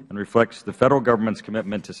scope and reflects the Federal Government's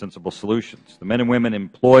commitment to sensible solutions. The men and women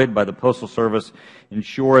employed by the Postal Service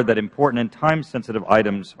ensure that important and time-sensitive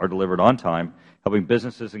items are delivered on time, helping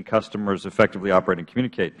businesses and customers effectively operate and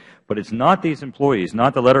communicate. But it's not these employees,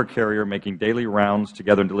 not the letter carrier making daily rounds to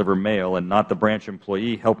gather and deliver mail, and not the branch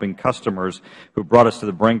employee helping customers who brought us to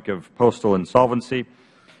the brink of postal insolvency.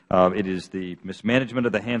 It is the mismanagement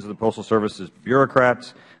of the hands of the Postal Service's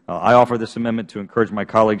bureaucrats. I offer this amendment to encourage my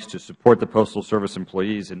colleagues to support the Postal Service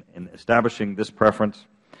employees in establishing this preference.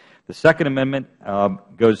 The second amendment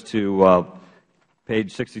goes to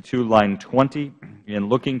page 62, line 20. In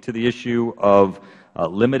looking to the issue of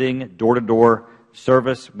limiting door-to-door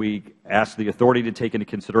service, we ask the authority to take into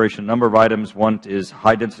consideration a number of items. One is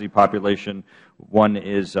high-density population. One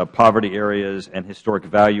is poverty areas and historic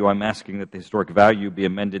value. I'm asking that the historic value be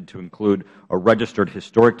amended to include a registered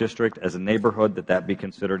historic district as a neighborhood, that be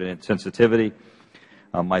considered in its sensitivity.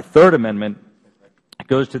 My third amendment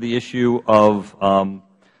goes to the issue of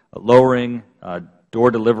lowering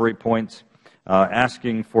door delivery points,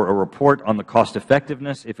 asking for a report on the cost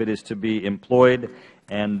effectiveness if it is to be employed,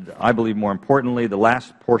 and I believe more importantly, the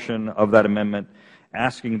last portion of that amendment,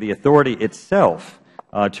 asking the authority itself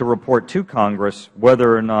to report to Congress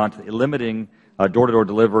whether or not limiting door-to-door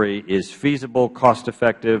delivery is feasible,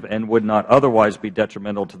 cost-effective, and would not otherwise be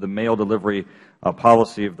detrimental to the mail delivery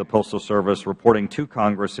policy of the Postal Service, reporting to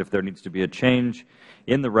Congress if there needs to be a change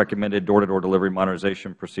in the recommended door-to-door delivery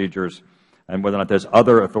modernization procedures, and whether or not there's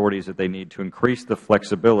other authorities that they need to increase the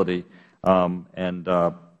flexibility, and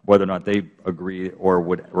whether or not they agree or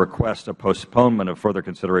would request a postponement of further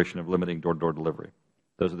consideration of limiting door-to-door delivery.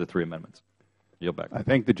 Those are the three amendments. Yield back. I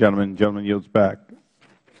thank the gentleman. The gentleman yields back.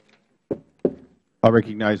 I'll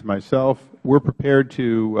recognize myself. We're prepared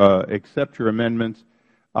to accept your amendments.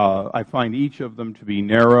 I find each of them to be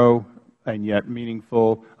narrow and yet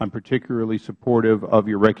meaningful. I'm particularly supportive of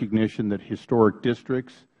your recognition that historic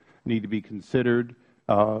districts need to be considered.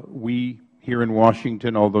 We here in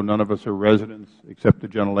Washington, although none of us are residents except the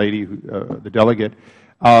gentlelady, the delegate,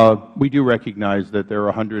 we do recognize that there are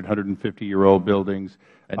 100, 150-year-old buildings,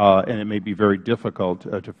 and it may be very difficult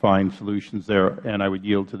to find solutions there, and I would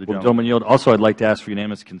yield to the gentleman. Gentleman yield. Also, I'd like to ask for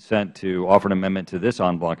unanimous consent to offer an amendment to this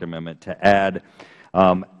en bloc amendment to add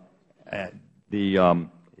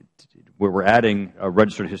where we're adding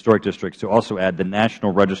registered historic districts, to also add the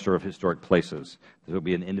National Register of Historic Places. There will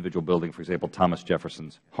be an individual building, for example, Thomas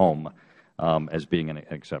Jefferson's home, as being an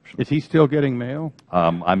exception. Is he still getting mail?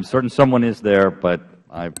 I'm certain someone is there, but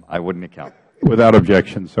I wouldn't account. Without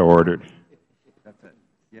objection, so ordered. That's it.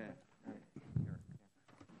 Yeah.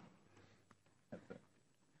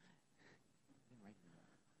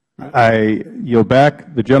 I yield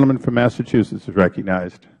back. The gentleman from Massachusetts is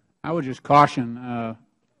recognized. I would just caution,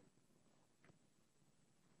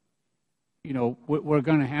 we're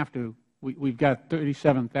going to have to, we've got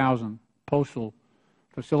 37,000 postal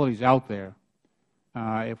facilities out there.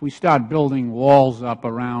 If we start building walls up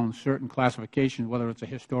around certain classifications, whether it's a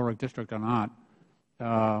historic district or not,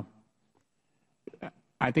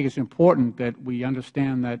 I think it's important that we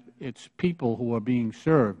understand that it's people who are being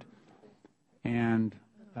served, and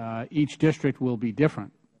each district will be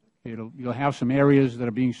different. You'll have some areas that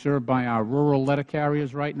are being served by our rural letter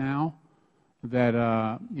carriers right now that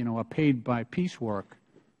are paid by piecework,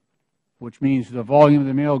 which means the volume of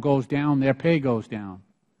the mail goes down, their pay goes down.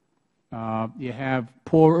 You have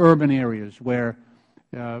poor urban areas where,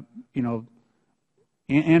 and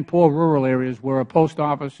poor rural areas where a post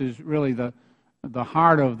office is really the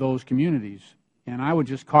heart of those communities. And I would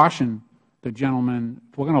just caution the gentleman,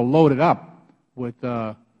 if we're going to load it up with,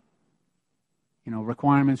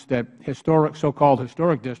 requirements that so-called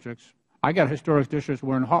historic districts, I got historic districts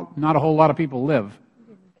where not a whole lot of people live,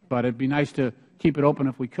 but it'd be nice to keep it open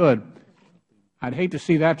if we could. I'd hate to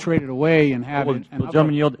see that traded away and have it.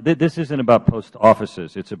 Gentleman yield. This isn't about post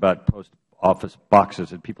offices. It's about post office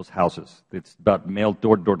boxes at people's houses. It's about mail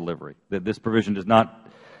door-to-door delivery. This provision does not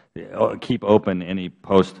keep open any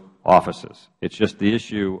post offices. It's just the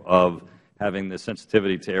issue of having the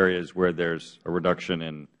sensitivity to areas where there's a reduction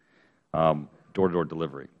in door-to-door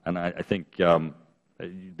delivery. And I think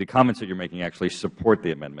the comments that you're making actually support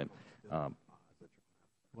the amendment.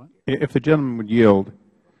 If the gentleman would yield.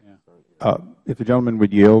 If the gentleman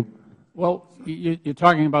would yield. Well, you're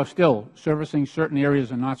talking about still servicing certain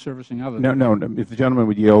areas and not servicing others. No. If the gentleman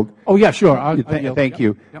would yield. Oh, yeah, sure. I'll yield. Thank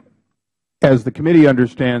you. Yep. As the committee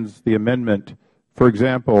understands the amendment, for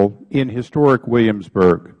example, in historic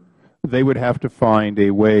Williamsburg, they would have to find a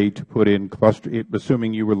way to put in cluster,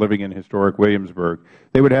 assuming you were living in historic Williamsburg,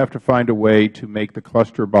 they would have to find a way to make the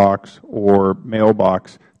cluster box or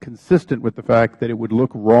mailbox consistent with the fact that it would look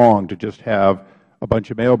wrong to just have a bunch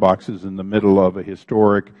of mailboxes in the middle of a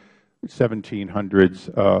historic 1700s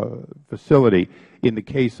facility. In the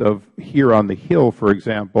case of here on the Hill, for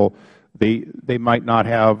example, they might not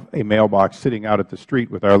have a mailbox sitting out at the street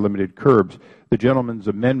with our limited curbs. The gentleman's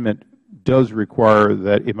amendment does require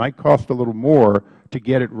that it might cost a little more to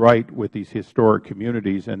get it right with these historic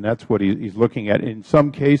communities, and that's what he's looking at. In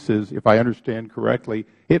some cases, if I understand correctly,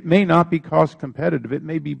 it may not be cost competitive. It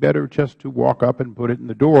may be better just to walk up and put it in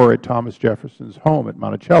the door at Thomas Jefferson's home at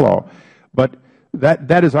Monticello. But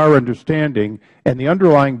that is our understanding, and the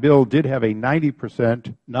underlying bill did have a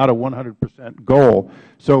 90%, not a 100% goal.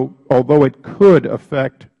 So although it could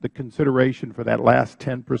affect the consideration for that last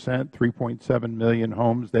 10%, 3.7 million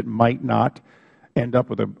homes that might not end up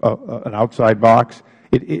with an outside box,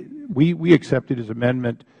 we accepted his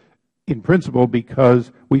amendment in principle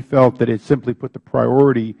because we felt that it simply put the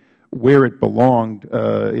priority where it belonged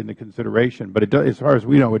in the consideration. But as far as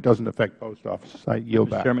we know, it doesn't affect post offices. I yield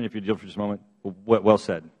back. Mr. Chairman, if you yield for just a moment. Well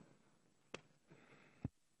said.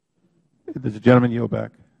 Does the gentleman yield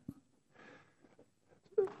back?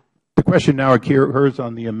 The question now occurs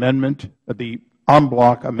on the amendment, the en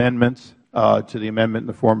bloc amendments to the amendment in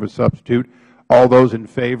the form of a substitute. All those in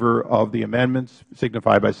favor of the amendments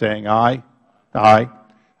signify by saying aye. Aye.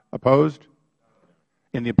 Opposed?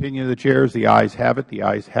 In the opinion of the chairs, the ayes have it. The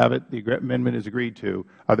ayes have it. The amendment is agreed to.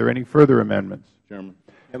 Are there any further amendments? Chairman.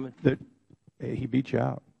 He beat you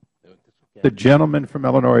out. The gentleman from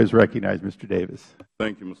Illinois is recognized, Mr. Davis.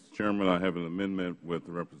 Thank you, Mr. Chairman. I have an amendment with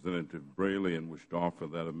Representative Braley and wish to offer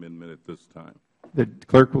that amendment at this time. The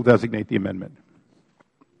clerk will designate the amendment.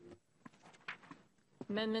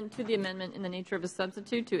 Amendment to the amendment in the nature of a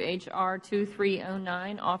substitute to H.R.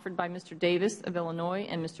 2309, offered by Mr. Davis of Illinois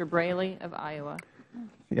and Mr. Braley of Iowa.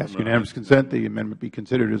 Yes, unanimous consent. The amendment be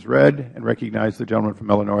considered as read and recognize the gentleman from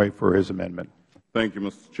Illinois for his amendment. Thank you,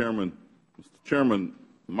 Mr. Chairman. Mr. Chairman,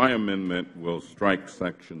 my amendment will strike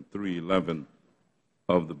Section 311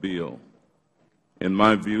 of the bill. In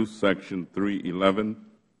my view, Section 311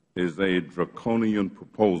 is a draconian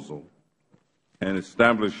proposal and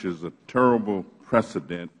establishes a terrible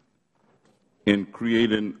precedent in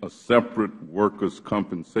creating a separate workers'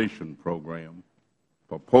 compensation program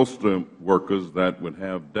for postal workers that would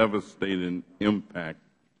have devastating impact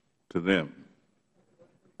to them.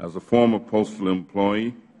 As a former postal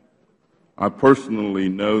employee, I personally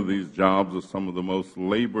know these jobs are some of the most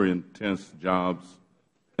labor-intense jobs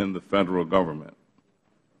in the Federal Government.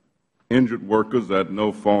 Injured workers at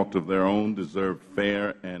no fault of their own deserve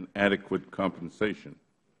fair and adequate compensation.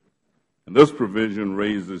 And this provision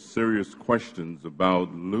raises serious questions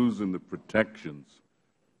about losing the protections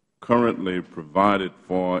currently provided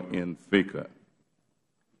for in FECA.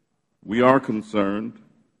 We are concerned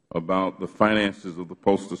about the finances of the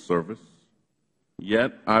Postal Service,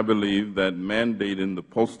 yet I believe that mandating the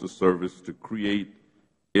Postal Service to create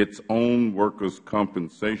its own workers'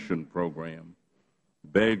 compensation program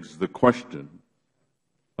begs the question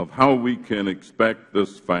of how we can expect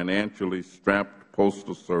this financially strapped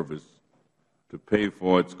Postal Service to pay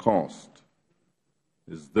for its cost.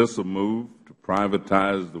 Is this a move to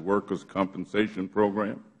privatize the workers' compensation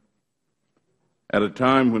program? At a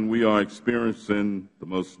time when we are experiencing the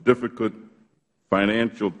most difficult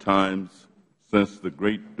financial times since the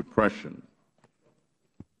Great Depression,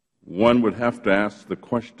 one would have to ask the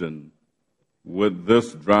question, would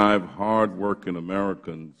this drive hard-working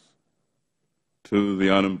Americans to the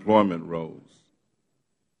unemployment rolls?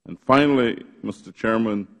 And finally, Mr.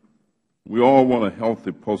 Chairman, we all want a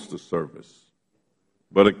healthy Postal Service,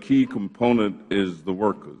 but a key component is the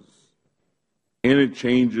workers. Any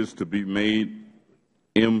changes to be made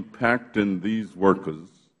impacting these workers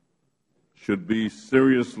should be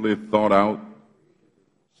seriously thought out,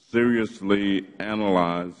 seriously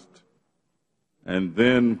analyzed, and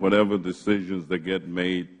then whatever decisions that get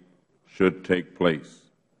made should take place.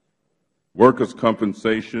 Workers'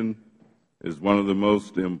 compensation is one of the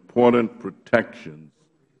most important protections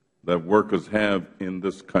that workers have in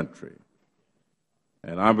this country.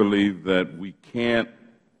 And I believe that we can't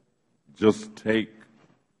just take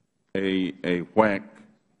a whack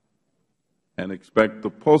and expect the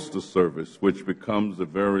Postal Service, which becomes a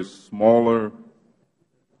very smaller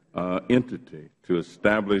entity, to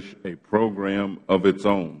establish a program of its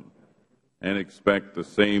own and expect the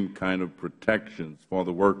same kind of protections for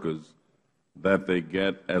the workers that they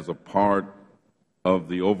get as a part of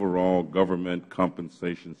the overall government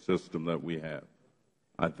compensation system that we have.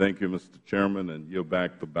 I thank you, Mr. Chairman, and yield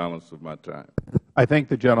back the balance of my time. I thank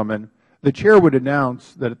the gentleman. The Chair would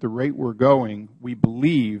announce that at the rate we're going, we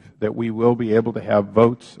believe that we will be able to have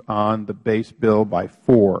votes on the base bill by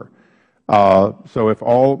 4. So if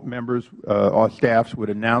all members, all staffs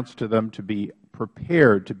would announce to them to be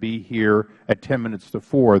prepared to be here at 10 minutes to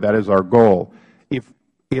 4, that is our goal.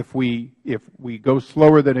 If we go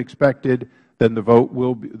slower than expected, then the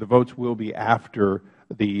votes will be after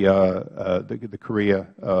the Korea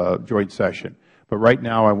joint session. But right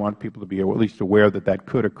now, I want people to be at least aware that that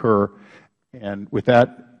could occur. And with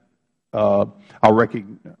that, I'll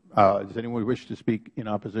recognize. Does anyone wish to speak in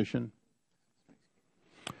opposition?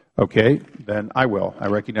 Okay, then I will. I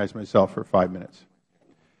recognize myself for 5 minutes.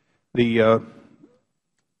 The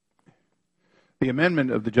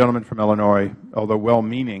amendment of the gentleman from Illinois, although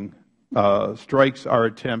well-meaning, strikes our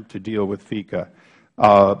attempt to deal with FECA.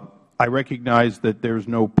 I recognize that there is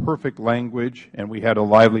no perfect language, and we had a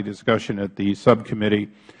lively discussion at the subcommittee.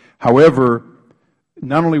 However,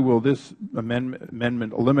 not only will this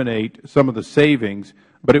amendment eliminate some of the savings,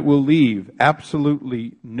 but it will leave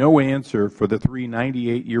absolutely no answer for the 3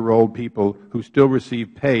 98-year-old people who still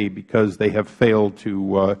receive pay because they have failed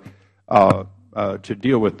to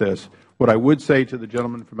deal with this. What I would say to the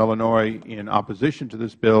gentleman from Illinois in opposition to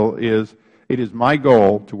this bill is it is my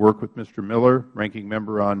goal to work with Mr. Miller, Ranking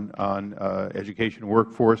Member on Education and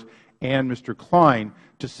Workforce, and Mr. Klein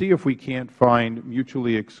to see if we can't find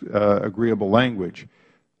mutually agreeable language.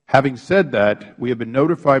 Having said that, we have been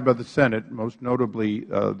notified by the Senate, most notably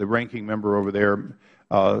the Ranking Member over there,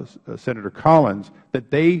 Senator Collins,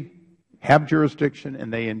 that they have jurisdiction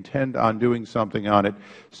and they intend on doing something on it.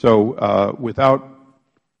 So without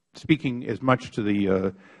speaking as much to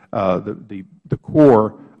the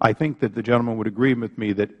core, I think that the gentleman would agree with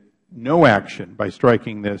me that no action by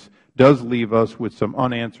striking this does leave us with some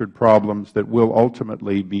unanswered problems that will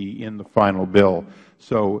ultimately be in the final bill.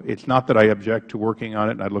 So it's not that I object to working on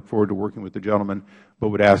it, and I look forward to working with the gentleman, but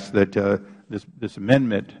would ask that this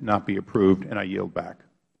amendment not be approved, and I yield back.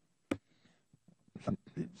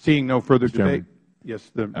 Seeing no further debate.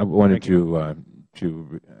 Yes, I wanted to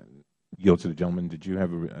yield to the gentleman. Did you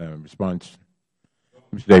have a response,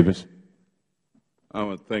 Mr. Davis? I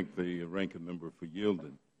want to thank the ranking member for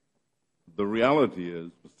yielding. The reality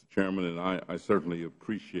is, Mr. Chairman, and I certainly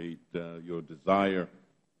appreciate your desire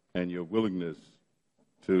and your willingness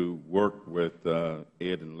to work with Ed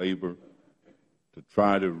and Labor to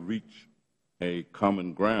try to reach a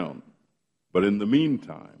common ground. But in the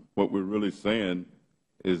meantime, what we're really saying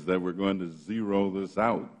is that we're going to zero this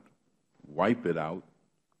out, wipe it out,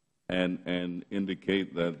 and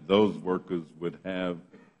indicate that those workers would have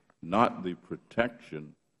not the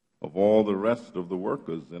protection of all the rest of the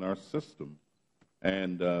workers in our system.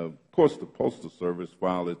 And, of course, the Postal Service,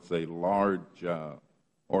 while it's a large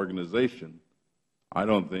organization, I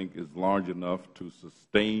don't think is large enough to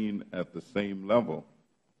sustain at the same level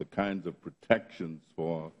the kinds of protections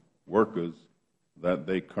for workers that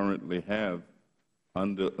they currently have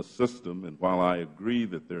under a system. And while I agree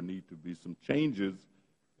that there need to be some changes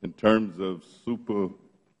in terms of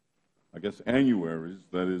annuaries,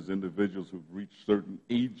 that is, individuals who've reached certain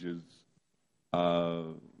ages,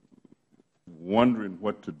 wondering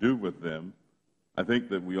what to do with them, I think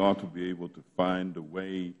that we ought to be able to find a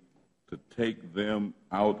way to take them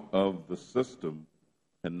out of the system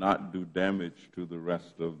and not do damage to the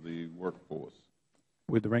rest of the workforce.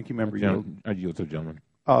 Would the ranking member yield? I yield to the gentleman.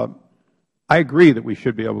 I agree that we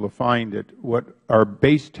should be able to find it. What our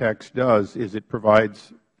base text does is it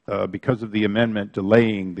provides, because of the amendment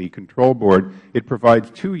delaying the control board, it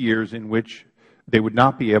provides 2 years in which they would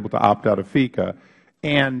not be able to opt out of FECA.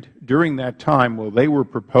 And during that time, well, they were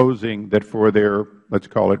proposing that for their, let's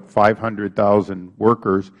call it 500,000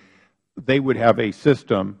 workers, they would have a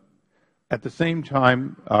system. At the same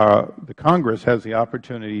time, the Congress has the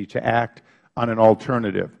opportunity to act on an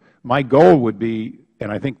alternative. My goal would be,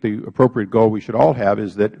 and I think the appropriate goal we should all have,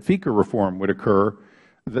 is that FECA reform would occur,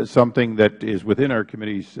 something that is within our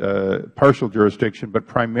committee's partial jurisdiction, but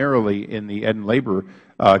primarily in the Ed and Labor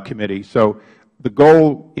Committee. So the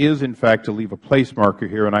goal is, in fact, to leave a place marker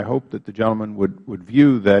here, and I hope that the gentleman would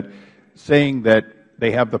view that saying that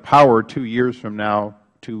they have the power 2 years from now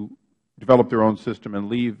to develop their own system and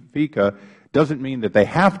leave FECA doesn't mean that they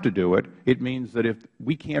have to do it. It means that if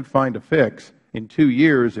we can't find a fix in 2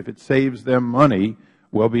 years, if it saves them money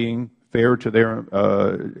while being fair to their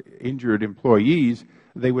injured employees,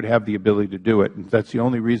 they would have the ability to do it. And that's the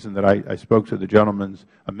only reason that I spoke to the gentleman's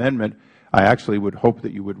amendment. I actually would hope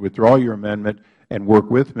that you would withdraw your amendment and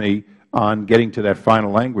work with me on getting to that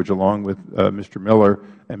final language along with Mr. Miller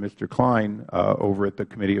and Mr. Klein over at the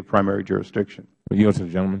Committee of Primary Jurisdiction. Will you yield to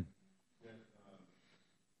the gentleman?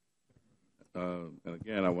 And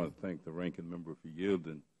again, I want to thank the ranking member for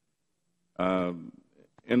yielding.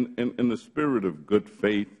 In the spirit of good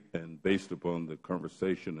faith and based upon the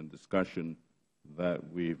conversation and discussion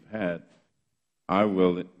that we've had, I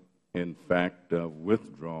will, in fact,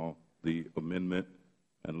 withdraw the amendment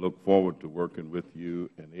and look forward to working with you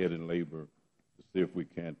and Ed and Labor to see if we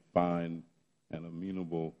can't find an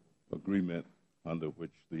amenable agreement under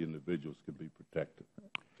which the individuals can be protected.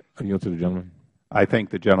 I yield to the gentleman. I thank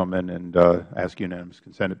the gentleman and ask unanimous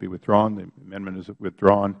consent to be withdrawn. The amendment is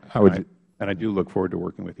withdrawn, and I do look forward to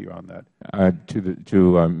working with you on that. To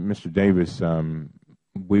Mr. Davis,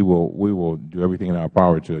 we will do everything in our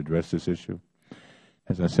power to address this issue.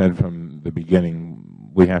 As I said from the beginning,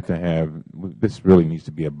 we have to have this really needs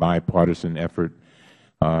to be a bipartisan effort.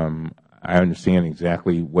 I understand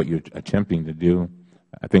exactly what you're attempting to do.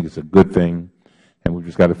 I think it's a good thing, and we've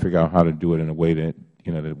just got to figure out how to do it in a way that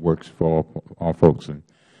that works for all folks.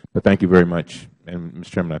 But thank you very much, and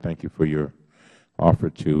Mr. Chairman, I thank you for your offer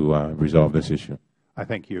to resolve this issue. I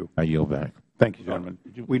thank you. I yield back. Thank you, gentlemen.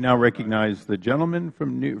 We now recognize the gentleman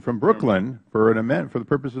from Brooklyn for the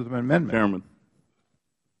purposes of an amendment. Chairman.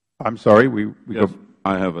 I'm sorry. We yes, go.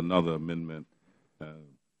 I have another amendment.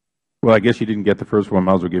 Well, I guess you didn't get the first one. I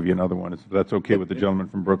might as well give you another one, if that's okay with the gentleman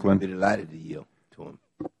from Brooklyn. I'd be delighted to yield to him.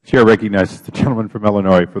 Chair recognizes the gentleman from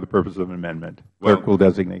Illinois for the purpose of amendment. Clerk will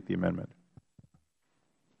designate the amendment.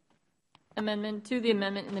 Amendment to the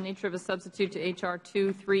amendment in the nature of a substitute to H.R.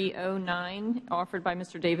 2309, offered by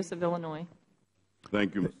Mr. Davis of Illinois.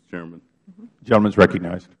 Thank you, Mr. Chairman. The gentleman is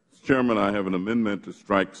recognized. Mr. Chairman, I have an amendment to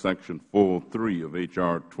strike Section 403 of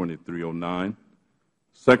H.R. 2309.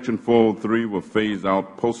 Section 403 will phase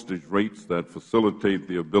out postage rates that facilitate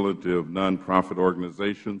the ability of nonprofit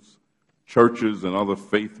organizations, churches, and other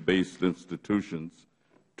faith-based institutions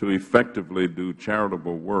to effectively do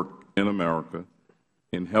charitable work in America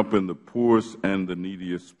in helping the poorest and the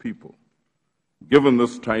neediest people. Given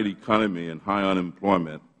this tight economy and high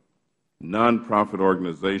unemployment, nonprofit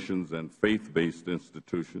organizations and faith-based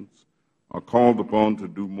institutions are called upon to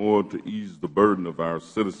do more to ease the burden of our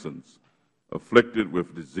citizens afflicted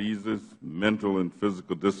with diseases, mental and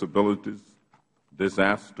physical disabilities,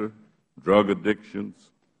 disaster, drug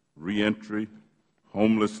addictions, reentry,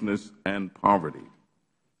 homelessness, and poverty.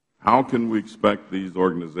 How can we expect these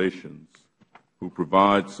organizations, who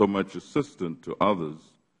provide so much assistance to others,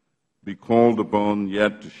 be called upon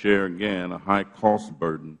yet to share again a high cost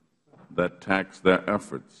burden that tax their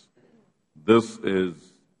efforts? This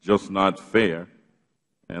is just not fair,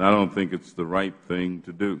 and I don't think it's the right thing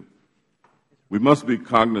to do. We must be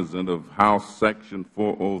cognizant of how Section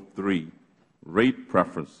 403 rate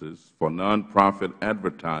preferences for nonprofit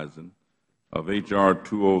advertising of H.R.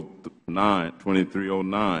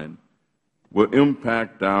 2309 will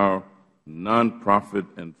impact our nonprofit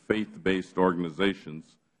and faith-based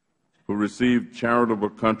organizations who receive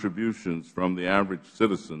charitable contributions from the average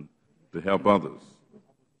citizen to help others.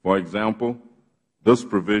 For example, this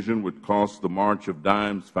provision would cost the March of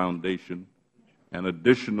Dimes Foundation an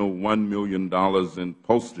additional $1 million in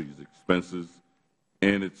postage expenses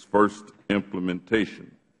in its first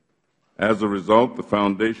implementation. As a result, the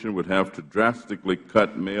Foundation would have to drastically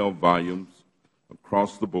cut mail volumes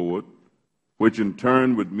across the board, which in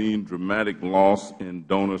turn would mean dramatic loss in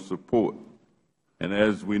donor support. And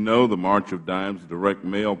as we know, the March of Dimes direct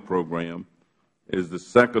mail program is the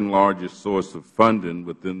second largest source of funding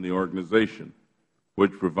within the organization,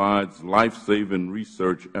 which provides life-saving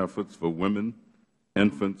research efforts for women,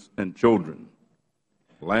 infants, and children.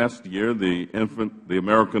 Last year, the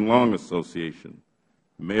American Lung Association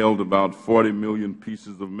mailed about 40 million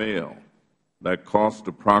pieces of mail that cost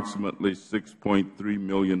approximately $6.3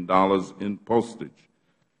 million in postage.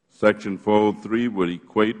 Section 403 would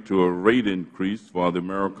equate to a rate increase for the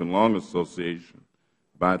American Lung Association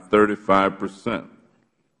by 35%.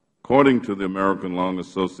 According to the American Lung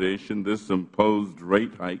Association, this imposed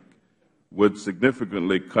rate hike would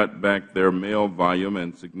significantly cut back their mail volume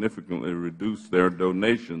and significantly reduce their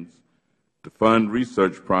donations to fund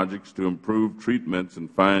research projects to improve treatments and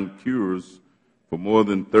find cures for more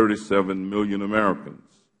than 37 million Americans.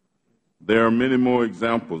 There are many more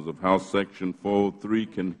examples of how Section 403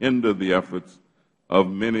 can hinder the efforts of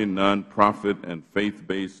many nonprofit and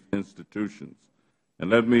faith-based institutions. And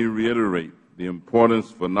let me reiterate the importance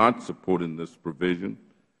for not supporting this provision.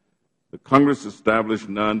 The Congress established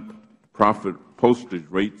nonprofit postage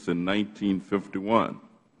rates in 1951.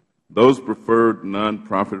 Those preferred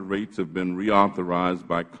nonprofit rates have been reauthorized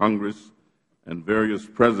by Congress and various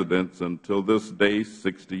presidents until this day,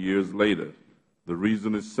 60 years later. The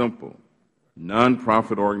reason is simple.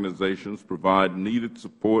 Nonprofit organizations provide needed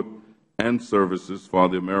support and services for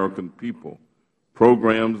the American people,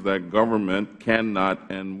 programs that government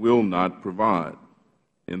cannot and will not provide.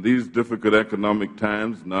 In these difficult economic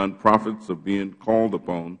times, nonprofits are being called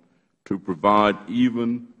upon to provide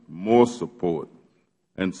even more support.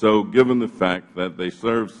 And so, given the fact that they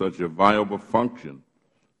serve such a viable function,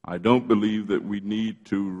 I don't believe that we need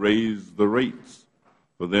to raise the rates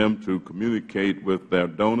for them to communicate with their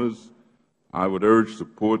donors. I would urge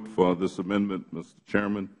support for this amendment, Mr.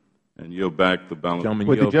 Chairman, and yield back the balance. You can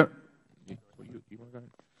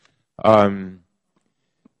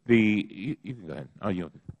go ahead. I'll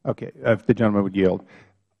yield. Okay. If the gentleman would yield.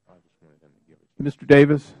 Mr.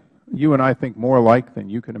 Davis, you and I think more alike than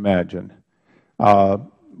you can imagine.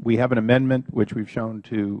 We have an amendment, which we've shown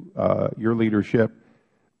to your leadership,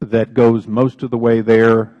 that goes most of the way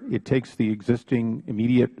there. It takes the existing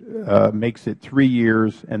immediate, makes it 3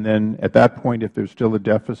 years, and then at that point, if there's still a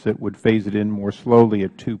deficit, would phase it in more slowly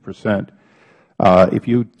at 2%. If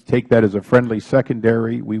you take that as a friendly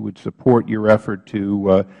secondary, we would support your effort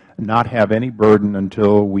to not have any burden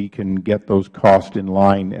until we can get those costs in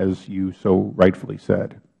line, as you so rightfully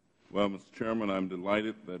said. Well, Mr. Chairman, I'm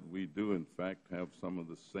delighted that we do, in fact, have some of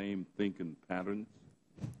the same thinking patterns.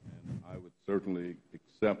 And I would certainly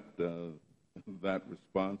accept that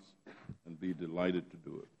response and be delighted to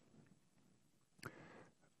do it.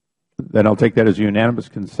 Then I'll take that as unanimous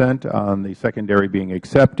consent on the secondary being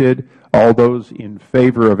accepted. All those in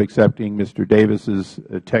favor of accepting Mr. Davis's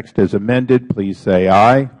text as amended, please say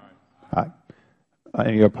aye. Aye.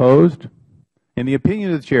 Any opposed? In the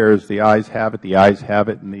opinion of the chairs, the ayes have it. The ayes have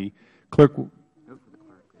it, and the clerk.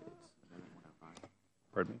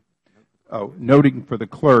 Pardon me. Oh, noting for the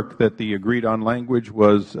clerk that the agreed on language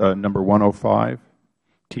was number 105,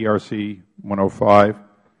 TRC 105.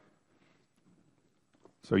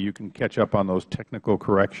 So you can catch up on those technical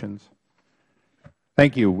corrections.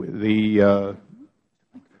 Thank you. We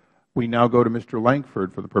now go to Mr.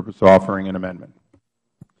 Lankford for the purpose of offering an amendment.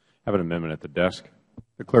 I have an amendment at the desk.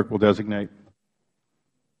 The clerk will designate.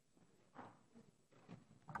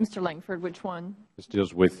 Mr. Lankford, which one? This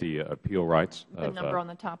deals with the appeal rights. The number on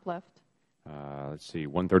the top left. Let's see,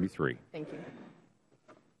 133. Thank you.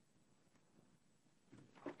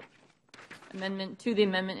 Amendment to the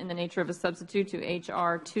amendment in the nature of a substitute to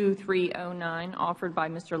H.R. 2309, offered by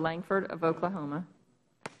Mr. Lankford of Oklahoma.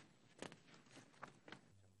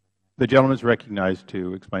 The gentleman is recognized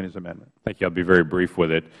to explain his amendment. Thank you. I'll be very brief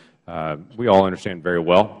with it. We all understand very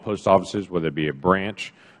well post offices, whether it be a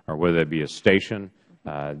branch or whether it be a station,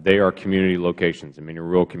 they are community locations. In many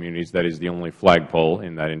rural communities, that is the only flagpole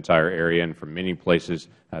in that entire area, and for many places,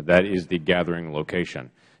 that is the gathering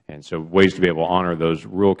location. And so ways to be able to honor those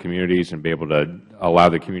rural communities and be able to allow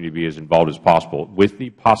the community to be as involved as possible, with the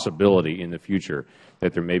possibility in the future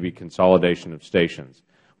that there may be consolidation of stations.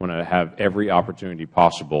 We want to have every opportunity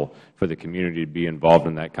possible for the community to be involved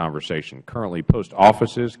in that conversation. Currently, post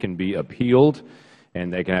offices can be appealed,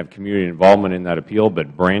 and they can have community involvement in that appeal,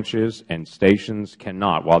 but branches and stations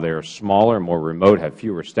cannot. While they are smaller, more remote, have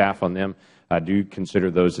fewer staff on them, I do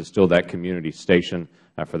consider those as still that community station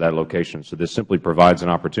for that location. So this simply provides an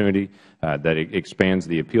opportunity that it expands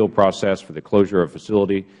the appeal process for the closure of a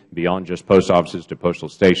facility beyond just post offices to postal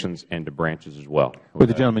stations and to branches as well. Would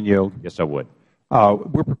the gentleman yield? Yes, I would.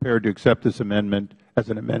 We're prepared to accept this amendment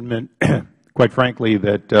as an amendment, quite frankly,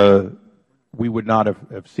 that we would not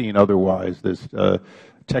have seen otherwise, this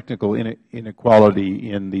technical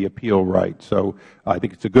inequality in the appeal right. So I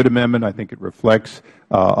think it's a good amendment. I think it reflects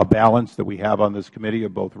a balance that we have on this committee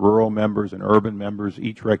of both rural members and urban members,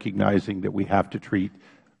 each recognizing that we have to treat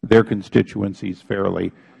their constituencies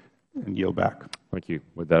fairly, and yield back. Thank you.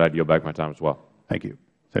 With that, I'd yield back my time as well. Thank you.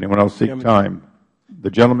 Does anyone else seek time?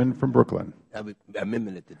 The gentleman from Brooklyn.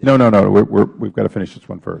 Amendment at the desk. No. We've got to finish this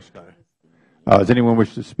one first. Does anyone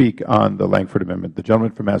wish to speak on the Lankford Amendment? The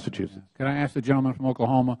gentleman from Massachusetts. Can I ask the gentleman from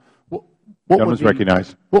Oklahoma? The gentleman is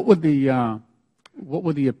recognized. What would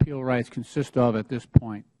the appeal rights consist of at this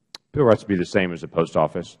point? Appeal rights would be the same as a post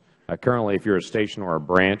office. Currently, if you're a station or a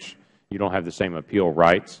branch, you don't have the same appeal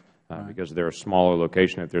rights because they're a smaller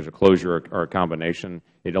location. If there's a closure or a combination,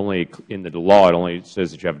 it only, in the law, it only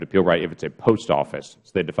says that you have an appeal right if it's a post office.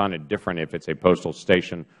 So they define it different if it's a postal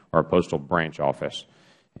station or a postal branch office.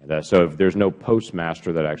 And, so if there's no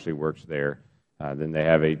postmaster that actually works there, then they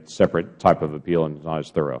have a separate type of appeal and it's not as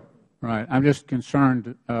thorough. Right. I'm just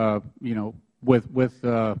concerned, with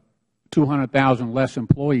 200,000 less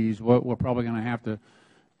employees, we're probably going to have to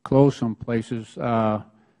close some places.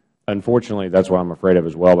 Unfortunately, that's what I'm afraid of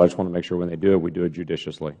as well. But I just want to make sure when they do it, we do it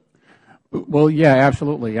judiciously. Well, yeah,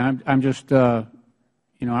 absolutely. I'm just, I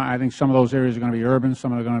think some of those areas are going to be urban,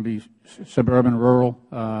 some are going to be suburban, rural,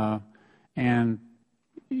 and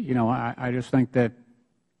I just think that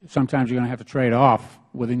sometimes you're going to have to trade off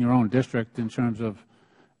within your own district in terms of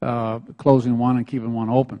closing one and keeping one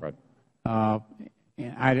open. Right.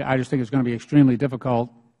 And I just think it's going to be extremely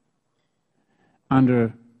difficult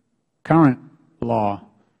under current law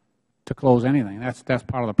to close anything. That's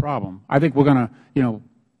part of the problem. I think we're going to,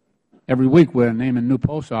 every week we're naming new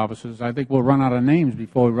post offices. I think we'll run out of names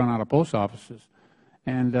before we run out of post offices.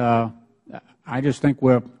 And I just think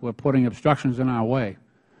we're putting obstructions in our way.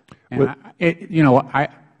 And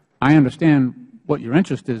I understand what your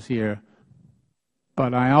interest is here,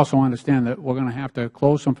 but I also understand that we're going to have to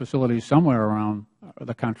close some facilities somewhere around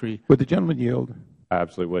the country. Would the gentleman yield? I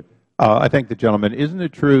absolutely would. I thank the gentleman. Isn't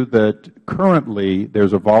it true that currently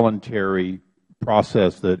there's a voluntary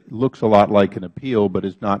process that looks a lot like an appeal but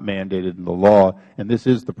is not mandated in the law, and this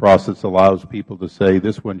is the process that allows people to say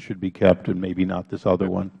this one should be kept and maybe not this other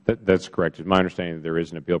one? That's correct. It's my understanding that there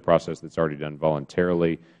is an appeal process that's already done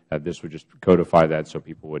voluntarily. This would just codify that so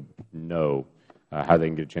people would know how they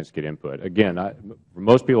can get a chance to get input. Again, for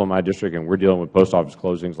most people in my district, and we're dealing with post office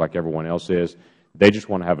closings like everyone else is, They just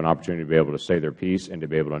want to have an opportunity to be able to say their piece and to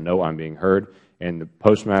be able to know I'm being heard. And the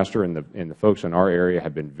postmaster and the folks in our area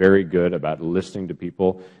have been very good about listening to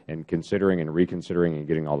people and considering and reconsidering and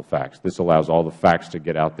getting all the facts. This allows all the facts to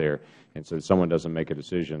get out there, and so that someone doesn't make a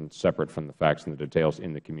decision separate from the facts and the details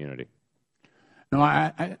in the community.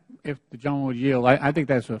 No, if the gentleman would yield, I think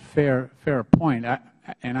that's a fair point,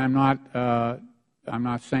 and I'm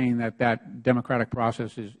not saying that democratic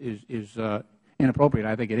process is inappropriate.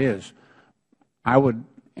 I think it is.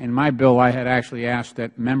 In my bill, I had actually asked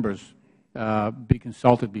that members be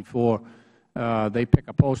consulted before they pick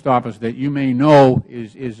a post office that you may know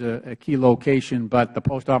is a key location, but the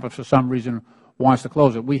post office for some reason wants to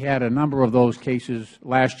close it. We had a number of those cases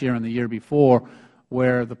last year and the year before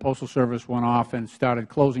where the Postal Service went off and started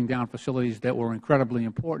closing down facilities that were incredibly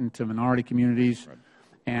important to minority communities,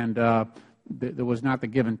 and there was not the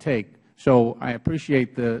give and take. So I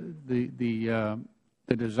appreciate the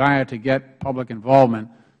desire to get public involvement.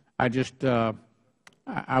 I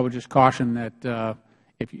would just caution that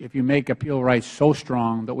if you make appeal rights so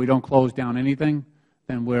strong that we don't close down anything,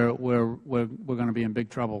 then we're going to be in big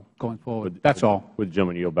trouble going forward. That's all. Would the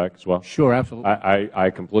gentleman yield back as well? Sure, absolutely. I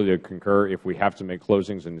completely concur. If we have to make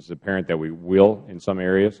closings, and it's apparent that we will in some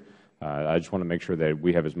areas, I just want to make sure that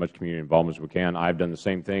we have as much community involvement as we can. I've done the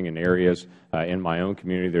same thing in areas in my own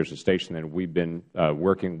community. There's a station that we've been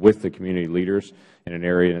working with the community leaders in an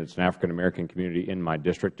area, and it's an African-American community in my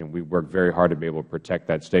district, and we worked very hard to be able to protect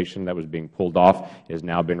that station. That was being pulled off. It has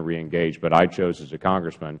now been reengaged. But I chose as a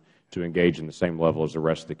congressman to engage in the same level as the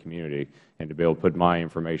rest of the community and to be able to put my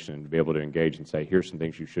information and to be able to engage and say, here's some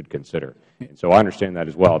things you should consider. And so I understand that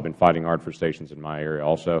as well. I've been fighting hard for stations in my area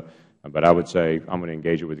also. But I would say I'm going to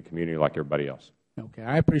engage it with the community like everybody else. Okay.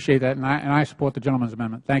 I appreciate that, and I support the gentleman's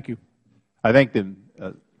amendment. Thank you. I think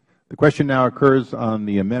the question now occurs on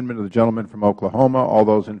the amendment of the gentleman from Oklahoma. All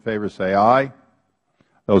those in favor say aye.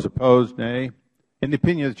 Those opposed, nay. In the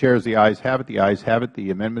opinion of the Chair, the ayes have it. The ayes have it.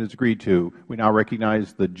 The amendment is agreed to. We now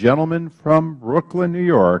recognize the gentleman from Brooklyn, New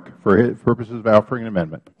York, for his purposes of offering an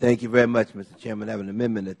amendment. Thank you very much, Mr. Chairman. I have an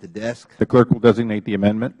amendment at the desk. The clerk will designate the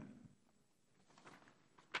amendment.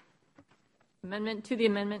 Amendment to the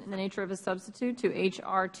amendment in the nature of a substitute to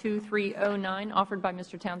H.R. 2309, offered by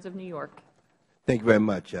Mr. Towns of New York. Thank you very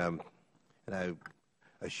much. And I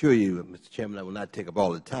assure you, Mr. Chairman, I will not take up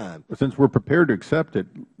all the time. Since we're prepared to accept it,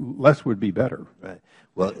 less would be better. Right.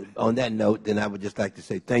 Well, on that note, then I would just like to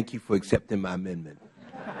say thank you for accepting my amendment.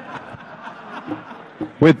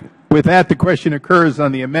 With that, the question occurs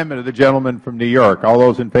on the amendment of the gentleman from New York. All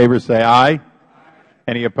those in favor say aye.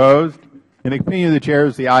 Any opposed? In the opinion of the Chair,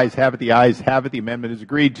 the ayes have it. The ayes have it. The amendment is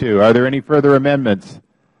agreed to. Are there any further amendments?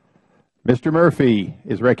 Mr. Murphy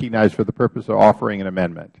is recognized for the purpose of offering an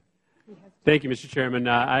amendment. Thank you, Mr. Chairman.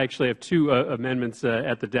 I actually have two amendments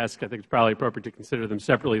at the desk. I think it's probably appropriate to consider them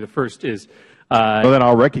separately. The first is well, then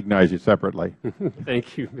I'll recognize you separately.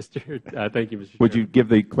 Thank you, Mr. Chairman. Would you give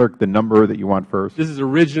the clerk the number that you want first? This is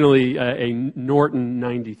originally a Norton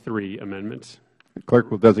 93 amendment. The clerk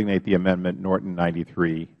will designate the amendment Norton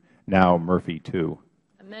 93, now Murphy 2.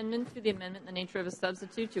 Amendment to the amendment in the nature of a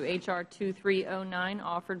substitute to H.R. 2309,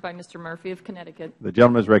 offered by Mr. Murphy of Connecticut. The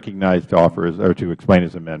gentleman is recognized to offer or to explain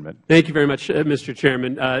his amendment. Thank you very much, Mr.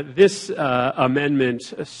 Chairman. This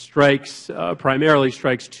amendment primarily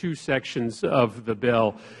strikes two sections of the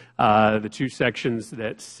bill, the two sections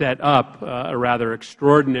that set up a rather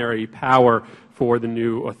extraordinary power for the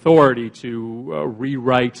new authority to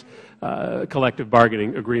rewrite collective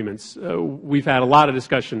bargaining agreements. We've had a lot of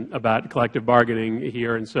discussion about collective bargaining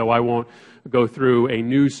here, and so I won't go through a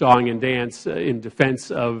new song and dance in defense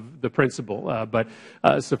of the principle. But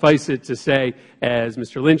suffice it to say, as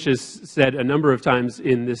Mr. Lynch has said a number of times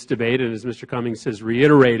in this debate, and as Mr. Cummings has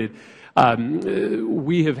reiterated,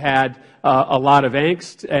 we have had a lot of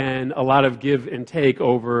angst and a lot of give and take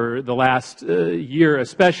over the last year,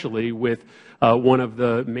 especially with one of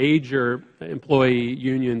the major employee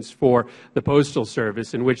unions for the Postal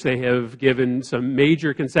Service, in which they have given some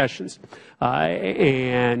major concessions.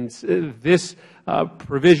 And this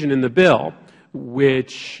provision in the bill,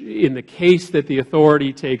 which in the case that the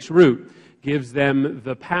authority takes root, gives them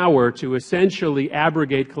the power to essentially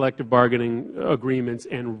abrogate collective bargaining agreements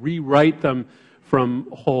and rewrite them from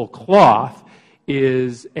whole cloth,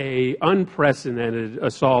 is an unprecedented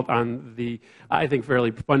assault on the, I think,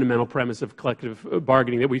 fairly fundamental premise of collective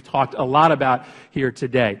bargaining that we've talked a lot about here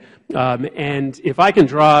today. And if I can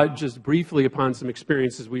draw just briefly upon some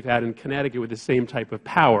experiences we've had in Connecticut with the same type of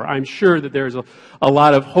power, I'm sure that there's a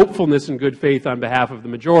lot of hopefulness and good faith on behalf of the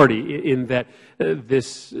majority in that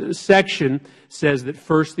this section says that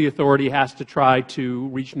first the authority has to try to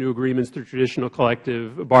reach new agreements through traditional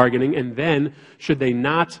collective bargaining, and then, should they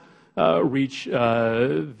not reach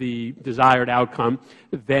the desired outcome,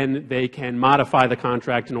 then they can modify the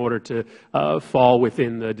contract in order to fall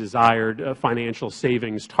within the desired financial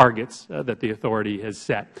savings targets that the authority has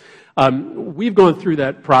set. We've gone through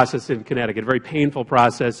that process in Connecticut, a very painful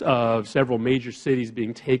process of several major cities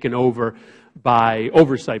being taken over by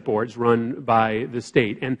oversight boards run by the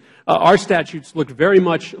state. And our statutes looked very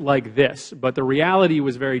much like this, but the reality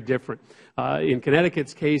was very different. In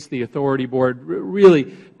Connecticut's case, the authority board really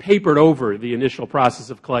papered over the initial process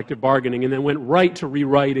of collective bargaining and then went right to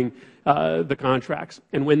rewriting the contracts.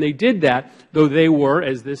 And when they did that, though they were,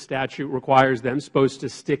 as this statute requires them, supposed to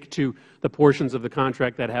stick to the portions of the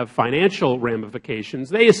contract that have financial ramifications,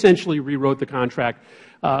 they essentially rewrote the contract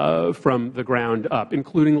from the ground up,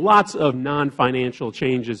 including lots of non-financial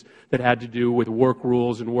changes that had to do with work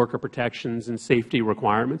rules and worker protections and safety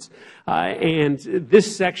requirements. And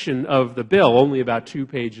this section of the bill, only about 2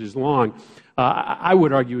 pages long, I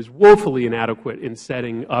would argue is woefully inadequate in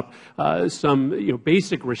setting up some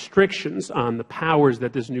basic restrictions on the powers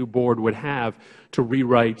that this new board would have to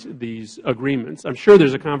rewrite these agreements. I'm sure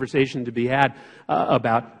there's a conversation to be had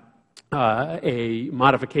about a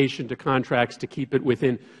modification to contracts to keep it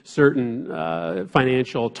within certain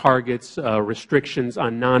financial targets, restrictions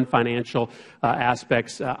on non-financial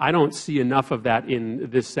aspects. I don't see enough of that in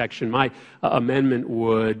this section. My amendment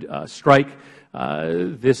would strike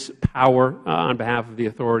this power on behalf of the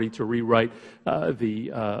authority to rewrite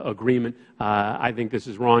the agreement. I think this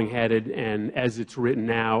is wrong-headed, and as it's written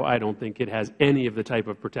now, I don't think it has any of the type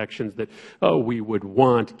of protections that we would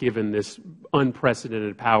want, given this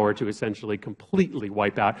unprecedented power to essentially completely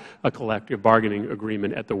wipe out a collective bargaining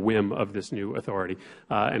agreement at the whim of this new authority.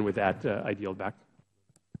 And with that, I yield back.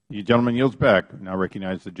 The gentleman yields back. Now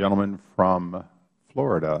recognize the gentleman from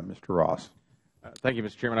Florida, Mr. Ross. Thank you,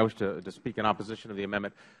 Mr. Chairman. I wish to speak in opposition of the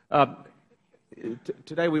amendment.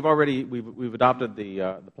 Today we've adopted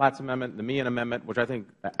the Platts Amendment, the Meehan Amendment, which I think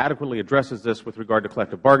adequately addresses this with regard to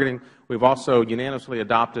collective bargaining. We've also unanimously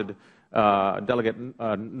adopted Delegate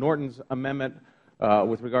Norton's amendment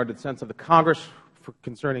with regard to the sense of the Congress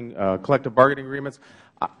concerning collective bargaining agreements.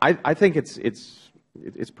 I think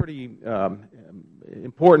it's pretty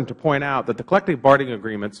important to point out that the collective bargaining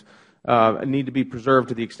agreements need to be preserved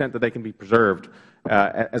to the extent that they can be preserved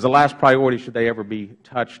as a last priority should they ever be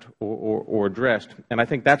touched or addressed. And I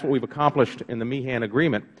think that's what we've accomplished in the Meehan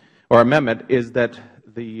agreement or amendment, is that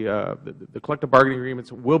the collective bargaining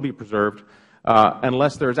agreements will be preserved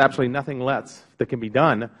unless there is absolutely nothing less that can be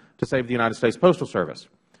done to save the United States Postal Service.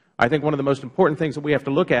 I think one of the most important things that we have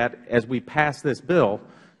to look at as we pass this bill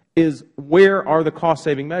is where are the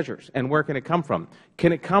cost-saving measures and where can it come from?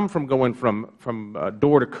 Can it come from going from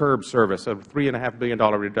door-to-curb service of $3.5 billion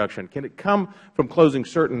reduction? Can it come from closing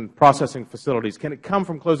certain processing facilities? Can it come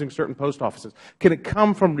from closing certain post offices? Can it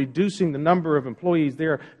come from reducing the number of employees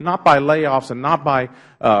there, not by layoffs and not by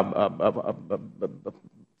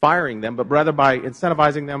firing them, but rather by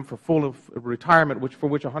incentivizing them for full retirement, for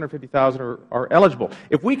which 150,000 are eligible?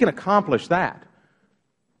 If we can accomplish that,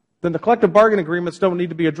 then the collective bargaining agreements don't need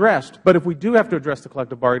to be addressed. But if we do have to address the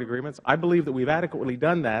collective bargaining agreements, I believe that we've adequately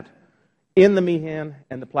done that in the Meehan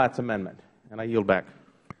and the Platts Amendment. And I yield back.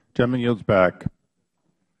 The gentleman yields back. The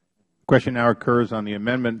question now occurs on the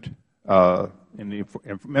amendment, in the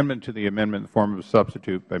amendment to the amendment in the form of a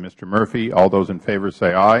substitute by Mr. Murphy. All those in favor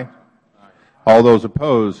say aye. Aye. All those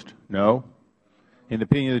opposed, no. In the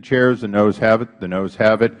opinion of the chairs, the noes have it. The noes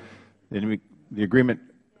have it. The agreement.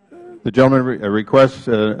 The gentleman requests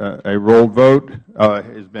a rolled vote. A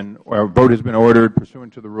vote has been ordered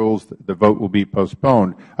pursuant to the rules. The vote will be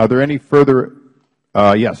postponed. Are there any further?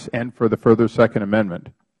 Yes, and for the further second amendment.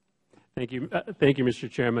 Thank you, Mr.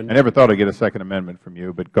 Chairman. I never thought I'd get a second amendment from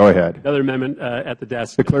you, but go ahead. Another amendment at the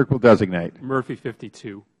desk. The clerk will designate. Murphy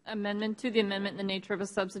 52. Amendment to the amendment in the nature of a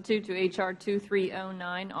substitute to H.R.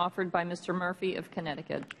 2309, offered by Mr. Murphy of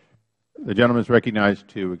Connecticut. The gentleman is recognized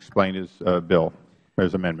to explain his bill,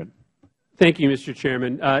 his amendment. Thank you, Mr.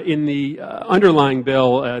 Chairman. In the underlying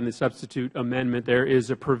bill, in the substitute amendment, there is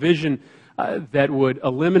a provision that would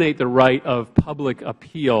eliminate the right of public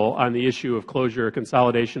appeal on the issue of closure or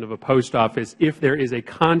consolidation of a post office if there is a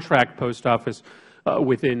contract post office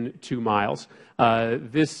within 2 miles.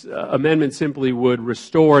 This amendment simply would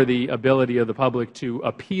restore the ability of the public to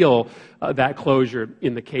appeal that closure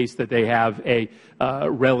in the case that they have a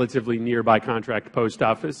relatively nearby contract post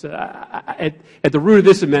office. At the root of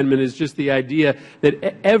this amendment is just the idea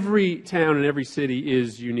that every town and every city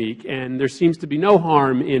is unique, and there seems to be no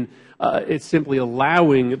harm in it simply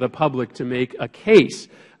allowing the public to make a case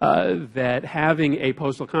that having a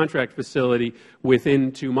postal contract facility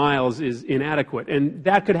within 2 miles is inadequate. And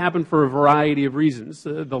that could happen for a variety of reasons.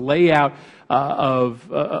 The layout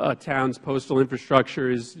of a town's postal infrastructure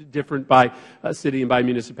is different by city and by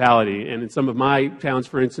municipality. And in some of my towns,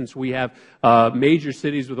 for instance, we have major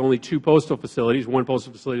cities with only 2 postal facilities, 1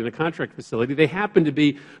 postal facility and a contract facility. They happen to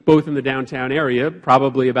be both in the downtown area,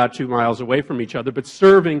 probably about 2 miles away from each other, but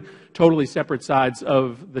serving totally separate sides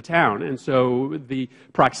of the town. And so the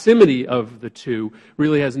proximity of the two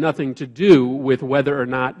really has nothing to do with whether or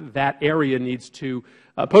not that area needs 2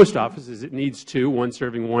 post offices. It needs 2, one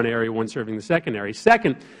serving one area, one serving the second area.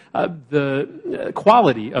 Second, the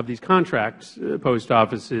quality of these contract post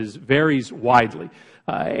offices varies widely.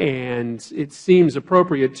 And it seems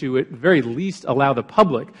appropriate to, at the very least, allow the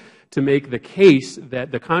public to make the case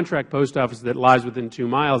that the contract post office that lies within 2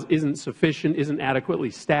 miles isn't sufficient, isn't adequately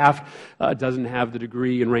staffed, doesn't have the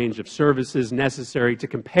degree and range of services necessary to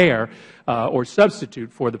compare or substitute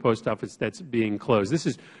for the post office that's being closed. This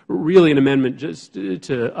is really an amendment just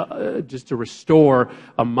to restore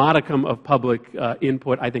a modicum of public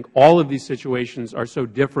input. I think all of these situations are so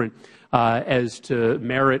different as to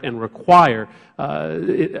merit and require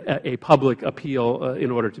a public appeal in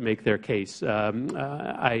order to make their case.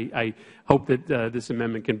 I hope that this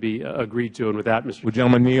amendment can be agreed to, and with that, Mr. Would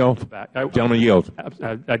gentleman yield? Gentleman yield.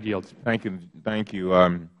 I'd yield. Thank you. Thank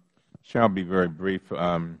you. Shall be very brief.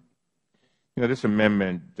 This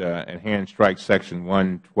amendment at hand strikes Section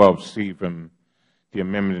 112C from the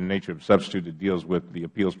amendment in nature of substitute that deals with the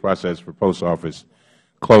appeals process for post office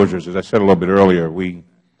closures. As I said a little bit earlier,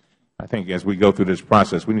 I think as we go through this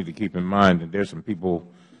process, we need to keep in mind that there's some people,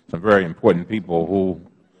 some very important people who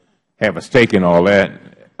have a stake in all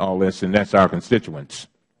this, and that's our constituents.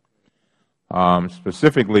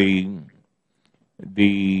 Specifically,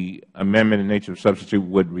 the amendment in nature of substitute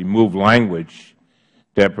would remove language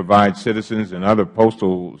that provides citizens and other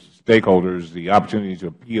postal stakeholders the opportunity to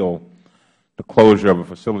appeal the closure of a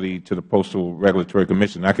facility to the Postal Regulatory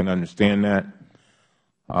Commission. I can understand that.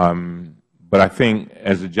 But I think,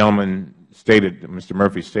 as the gentleman stated, Mr.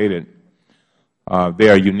 Murphy stated,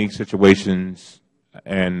 there are unique situations,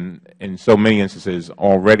 and in so many instances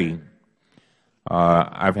already,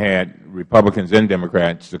 I've had Republicans and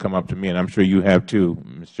Democrats to come up to me, and I'm sure you have too,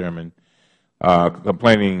 Mr. Chairman,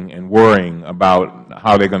 complaining and worrying about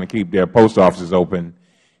how they're going to keep their post offices open,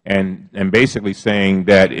 and basically saying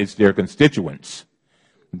that it's their constituents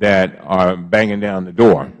that are banging down the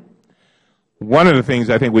door. One of the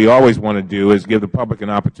things I think we always want to do is give the public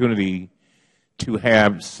an opportunity to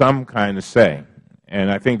have some kind of say,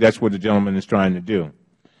 and I think that's what the gentleman is trying to do.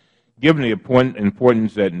 Given the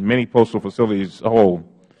importance that many postal facilities hold,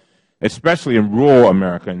 especially in rural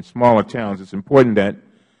America and smaller towns, it's important that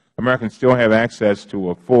Americans still have access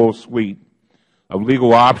to a full suite of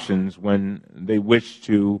legal options when they wish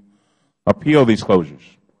to appeal these closures.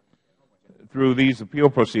 Through these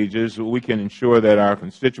appeal procedures, we can ensure that our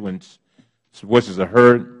constituents' voices are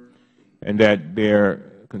heard and that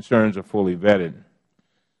their concerns are fully vetted.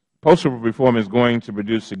 Postal reform is going to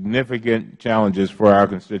produce significant challenges for our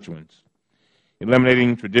constituents.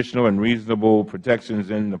 Eliminating traditional and reasonable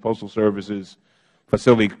protections in the Postal Service's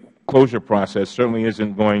facility closure process certainly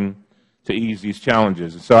isn't going to ease these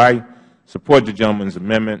challenges. So I support the gentleman's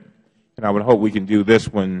amendment, and I would hope we can do this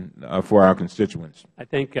one for our constituents. I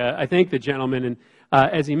thank the gentleman, and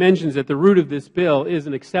as he mentions, at the root of this bill is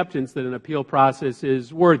an acceptance that an appeal process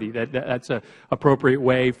is worthy, that's an appropriate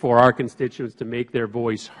way for our constituents to make their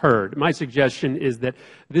voice heard. My suggestion is that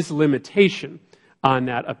this limitation on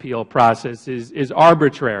that appeal process is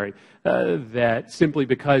arbitrary, that simply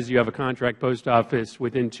because you have a contract post office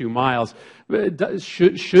within 2 miles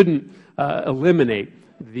shouldn't eliminate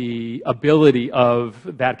the ability of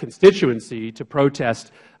that constituency to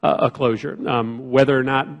protest a closure. Whether or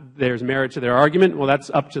not there's merit to their argument, well,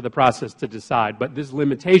 that's up to the process to decide. But this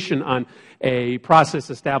limitation on a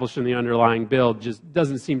process established in the underlying bill just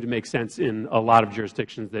doesn't seem to make sense in a lot of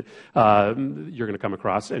jurisdictions that you're going to come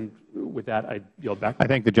across. And with that, I yield back. I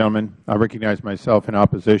thank the gentleman. I recognize myself in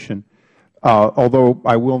opposition. Although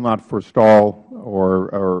I will not forestall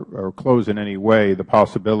or close in any way the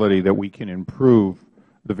possibility that we can improve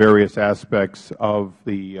the various aspects of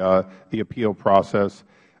the appeal process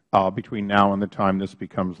between now and the time this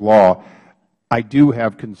becomes law. I do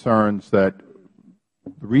have concerns that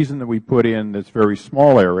the reason that we put in this very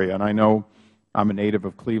small area, and I know I'm a native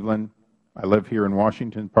of Cleveland, I live here in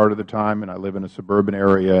Washington part of the time, and I live in a suburban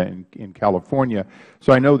area in California,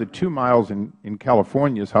 so I know that 2 miles in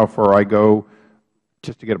California is how far I go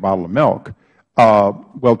just to get a bottle of milk.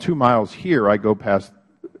 Well, 2 miles here, I go past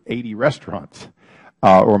 80 restaurants,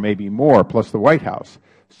 or maybe more, plus the White House.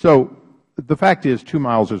 So the fact is 2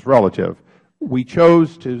 miles is relative. We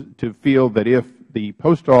chose to feel that if the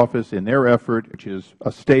post office, in their effort, which is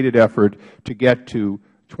a stated effort to get to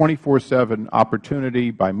 24/7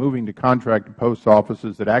 opportunity by moving to contracted post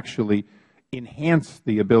offices that actually enhance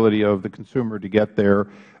the ability of the consumer to get there,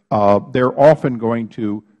 they're often going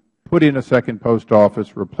to put in a second post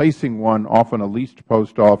office, replacing one, often a leased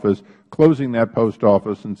post office, closing that post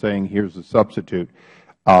office and saying, here's a substitute.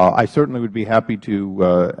 I certainly would be happy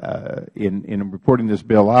to, in reporting this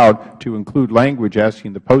bill out, to include language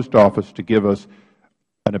asking the post office to give us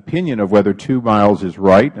an opinion of whether 2 miles is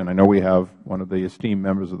right, and I know we have one of the esteemed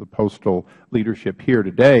members of the postal leadership here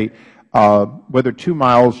today, whether 2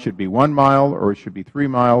 miles should be 1 mile or it should be 3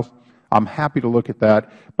 miles. I'm happy to look at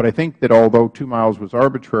that, but I think that although 2 miles was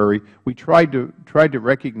arbitrary, we tried to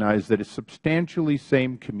recognize that a substantially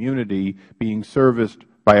same community being serviced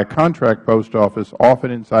by a contract post office,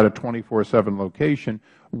 often inside a 24/7 location,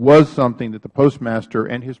 was something that the postmaster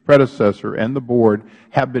and his predecessor and the board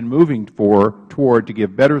have been moving toward to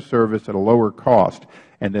give better service at a lower cost,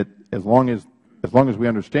 and that as long as we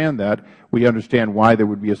understand that, we understand why there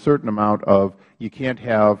would be a certain amount of you can't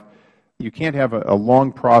have a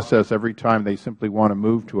long process every time they simply want to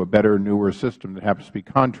move to a better, newer system that happens to be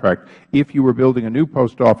contract. If you were building a new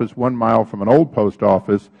post office 1 mile from an old post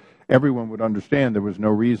office, everyone would understand there was no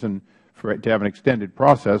reason for it to have an extended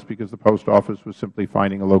process because the post office was simply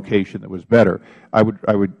finding a location that was better. I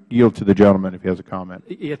would yield to the gentleman if he has a comment.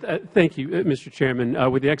 Thank you, Mr.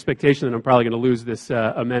 Chairman. With the expectation that I'm probably going to lose this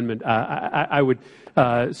amendment, I would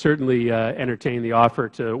certainly entertain the offer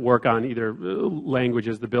to work on either language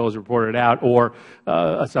as the bill is reported out or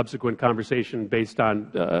a subsequent conversation based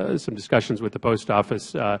on some discussions with the post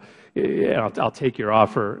office. I'll take your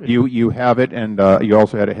offer. You have it, and you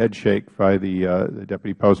also had a head shake by the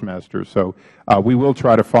deputy postmaster. So we will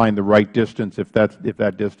try to find the right distance if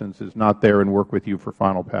that distance is not there, and work with you for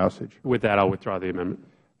final passage. With that, I'll withdraw the amendment.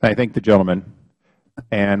 I thank the gentleman.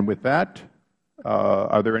 And with that,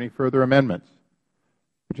 are there any further amendments?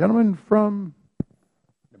 The gentleman from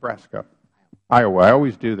Nebraska, Iowa. I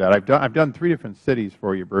always do that. I've done 3 different cities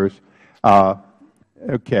for you, Bruce.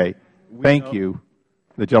 Okay. Thank you.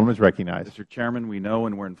 The gentleman is recognized. Mr. Chairman, we know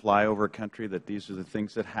when we're in flyover country that these are the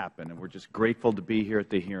things that happen, and we're just grateful to be here at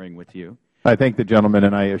the hearing with you. I thank the gentleman,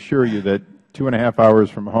 and I assure you that 2.5 hours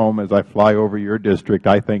from home as I fly over your district,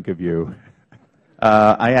 I think of you.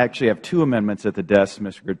 I actually have 2 amendments at the desk,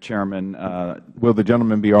 Mr. Chairman. Will the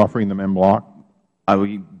gentleman be offering them en bloc?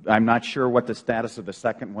 I'm not sure what the status of the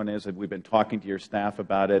second one is. We've been talking to your staff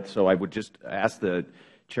about it, so I would just ask the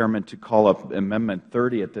Chairman to call up Amendment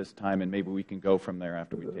 30 at this time, and maybe we can go from there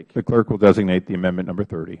after we take. The clerk will designate the amendment number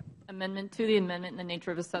 30. Amendment to the amendment in the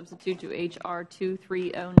nature of a substitute to H.R.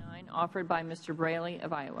 2309, offered by Mr. Braley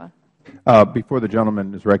of Iowa. Before the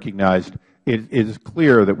gentleman is recognized, it is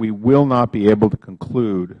clear that we will not be able to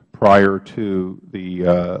conclude prior to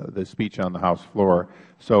the speech on the House floor.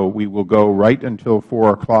 So we will go right until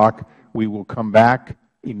 4 o'clock. We will come back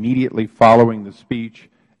immediately following the speech,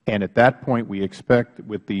 and at that point we expect,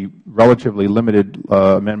 with the relatively limited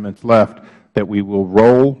amendments left, that we will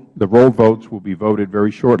the roll votes will be voted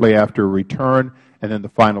very shortly after return, and then the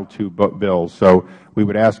final 2 bills. So we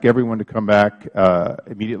would ask everyone to come back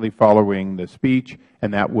immediately following the speech,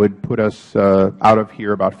 and that would put us out of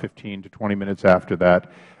here about 15 to 20 minutes after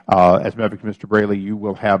that. As a matter of fact, Mr. Braley, you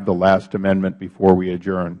will have the last amendment before we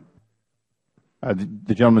adjourn.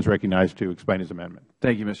 The gentleman is recognized to explain his amendment.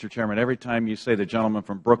 Thank you, Mr. Chairman. Every time you say the gentleman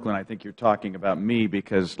from Brooklyn, I think you're talking about me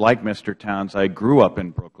because, like Mr. Towns, I grew up in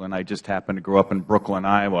Brooklyn. I just happened to grow up in Brooklyn,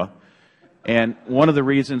 Iowa. And one of the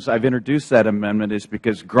reasons I've introduced that amendment is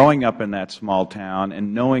because growing up in that small town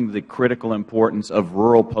and knowing the critical importance of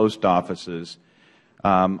rural post offices,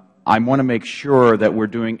 I want to make sure that we're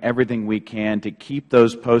doing everything we can to keep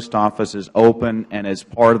those post offices open and as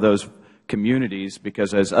part of those communities,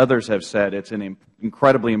 because as others have said, it's an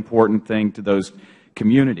incredibly important thing to those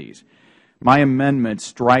communities. My amendment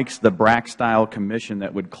strikes the BRAC-style commission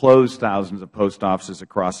that would close thousands of post offices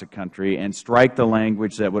across the country and strike the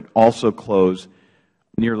language that would also close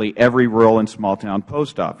nearly every rural and small-town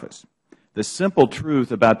post office. The simple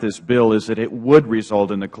truth about this bill is that it would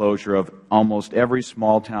result in the closure of almost every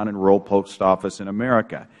small-town and rural post office in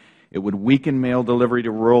America. It would weaken mail delivery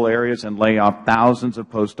to rural areas and lay off thousands of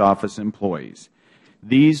post office employees.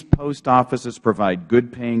 These post offices provide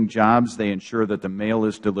good-paying jobs. They ensure that the mail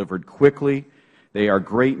is delivered quickly. They are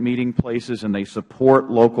great meeting places, and they support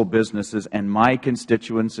local businesses, and my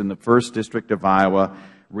constituents in the 1st District of Iowa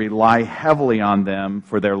rely heavily on them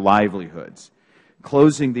for their livelihoods.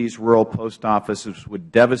 Closing these rural post offices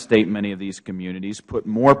would devastate many of these communities, put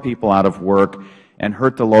more people out of work, and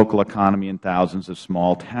hurt the local economy in thousands of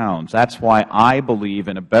small towns. That is why I believe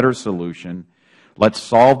in a better solution. Let's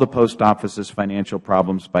solve the post office's financial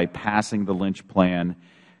problems by passing the Lynch Plan,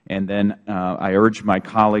 and then I urge my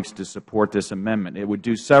colleagues to support this amendment. It would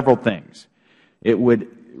do several things. It would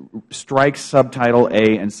strike Subtitle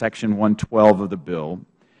A in Section 112 of the bill.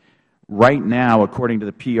 Right now, according to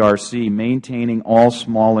the PRC, maintaining all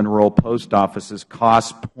small and rural post offices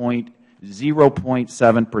costs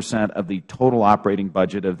 0.7% of the total operating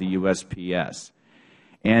budget of the USPS.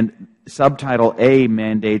 And Subtitle A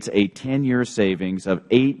mandates a 10-year savings of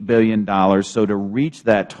 $8 billion, so to reach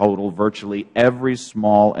that total, virtually every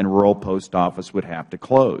small and rural post office would have to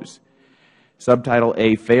close. Subtitle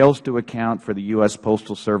A fails to account for the U.S.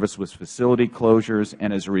 Postal Service with facility closures,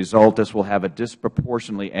 and as a result, this will have a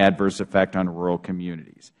disproportionately adverse effect on rural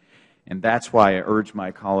communities. And that is why I urge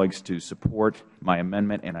my colleagues to support my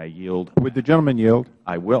amendment, and I yield. Would the gentleman yield?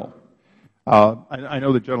 I will. I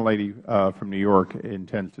know the gentlelady from New York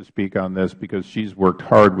intends to speak on this because she's worked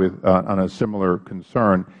hard on a similar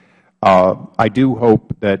concern. I do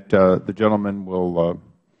hope that the gentleman will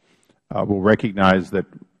recognize that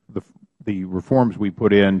the reforms we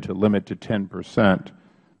put in to limit to 10%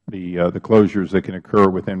 the closures that can occur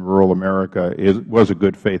within rural America was a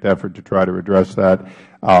good faith effort to try to address that.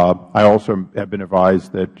 I also have been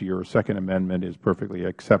advised that your second amendment is perfectly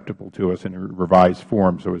acceptable to us in a revised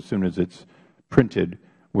form, so as soon as it's printed,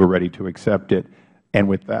 we're ready to accept it. And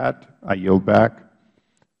with that, I yield back.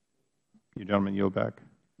 You gentlemen yield back.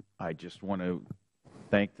 I just want to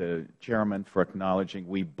thank the Chairman for acknowledging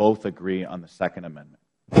we both agree on the second amendment.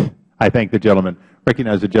 I thank the gentleman.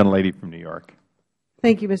 Recognize the gentlelady from New York.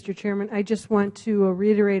 Thank you, Mr. Chairman. I just want to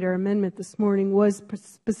reiterate our amendment this morning was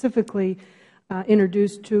specifically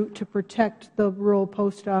introduced to protect the rural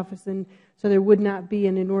post office, and so there would not be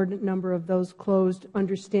an inordinate number of those closed,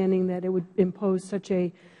 understanding that it would impose such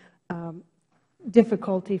a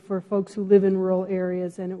difficulty for folks who live in rural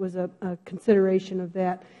areas, and it was a consideration of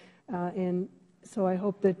that. And so I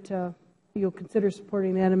hope that you'll consider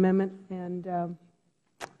supporting that amendment, and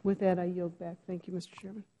with that, I yield back. Thank you, Mr.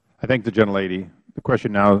 Chairman. I thank the gentlelady. The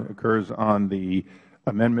question now occurs on the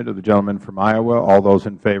amendment of the gentleman from Iowa. All those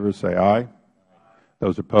in favor say aye.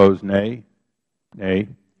 Those opposed, nay. Nay.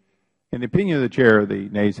 In the opinion of the Chair, the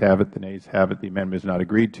nays have it. The nays have it. The amendment is not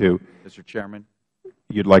agreed to. Mr. Chairman.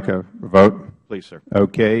 You'd like a vote? Please, sir.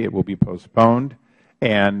 Okay. It will be postponed.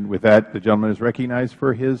 And with that, the gentleman is recognized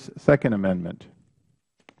for his second amendment.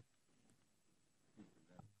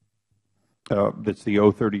 That's the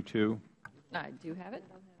 032. I do have it.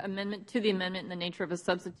 Amendment to the amendment in the nature of a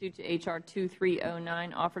substitute to H.R.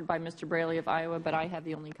 2309, offered by Mr. Braley of Iowa, but I have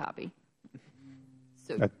the only copy.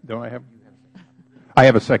 So, don't I have? I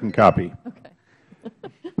have a second copy. Okay.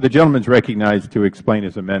 The gentleman is recognized to explain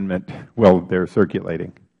his amendment while they're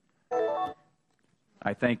circulating.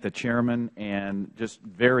 I thank the Chairman, and just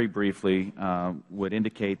very briefly would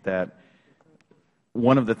indicate that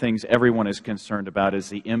one of the things everyone is concerned about is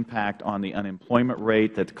the impact on the unemployment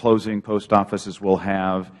rate that closing post offices will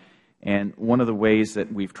have. And one of the ways that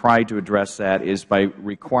we've tried to address that is by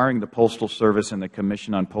requiring the Postal Service and the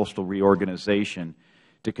Commission on Postal Reorganization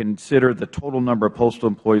to consider the total number of postal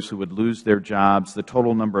employees who would lose their jobs, the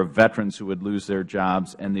total number of veterans who would lose their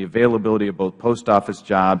jobs, and the availability of both post office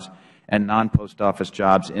jobs and non-post office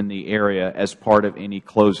jobs in the area as part of any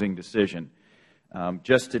closing decision.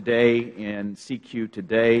 Just today in CQ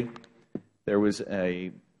Today, there was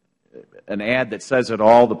an ad that says it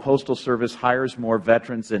all. The Postal Service hires more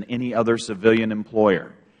veterans than any other civilian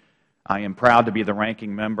employer. I am proud to be the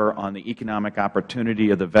ranking member on the Economic Opportunity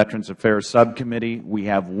of the Veterans Affairs Subcommittee. We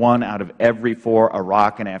have 1 out of every 4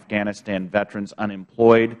 Iraq and Afghanistan veterans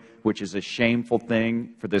unemployed, which is a shameful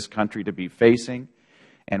thing for this country to be facing.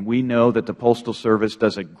 And we know that the Postal Service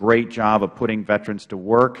does a great job of putting veterans to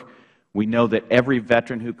work. We know that every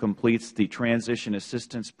veteran who completes the Transition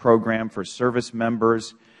Assistance Program for service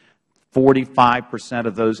members, 45%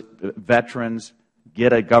 of those veterans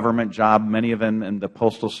get a government job, many of them in the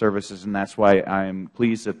Postal Services, and that's why I am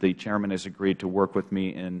pleased that the Chairman has agreed to work with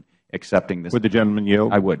me in accepting this. Would the gentleman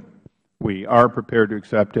yield? I would. We are prepared to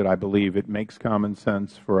accept it. I believe it makes common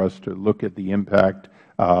sense for us to look at the impact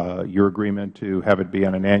Your agreement to have it be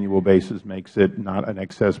on an annual basis makes it not an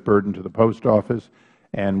excess burden to the Post Office.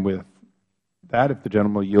 And with that, if the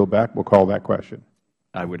gentleman will yield back, we'll call that question.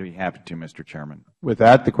 I would be happy to, Mr. Chairman. With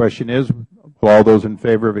that, the question is, will all those in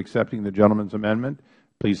favor of accepting the gentleman's amendment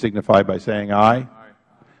please signify by saying aye. Aye.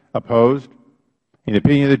 Opposed? In the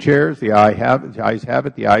opinion of the chairs, the ayes have it.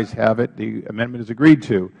 The ayes have it. The amendment is agreed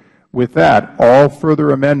to. With that, all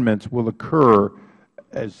further amendments will occur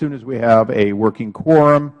as soon as we have a working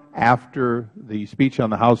quorum after the speech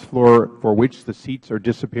on the House floor, for which the seats are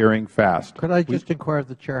disappearing fast. Could I just inquire of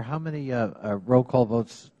the Chair, how many roll call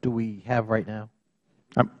votes do we have right now?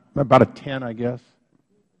 About a 10, I guess.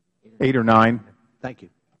 8 or 9. Thank you.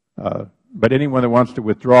 But anyone that wants to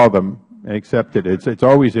withdraw them and accept it, it's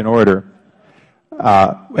always in order.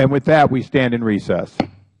 And with that, we stand in recess.